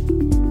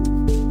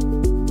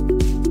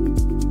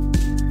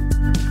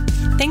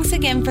 Thanks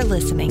again for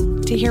listening.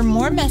 To hear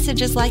more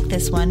messages like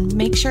this one,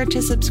 make sure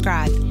to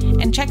subscribe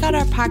and check out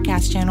our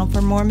podcast channel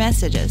for more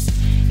messages.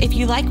 If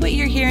you like what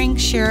you're hearing,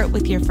 share it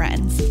with your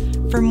friends.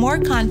 For more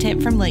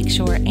content from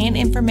Lakeshore and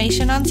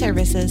information on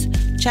services,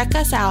 check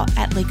us out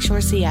at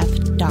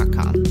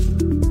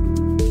lakeshorecf.com.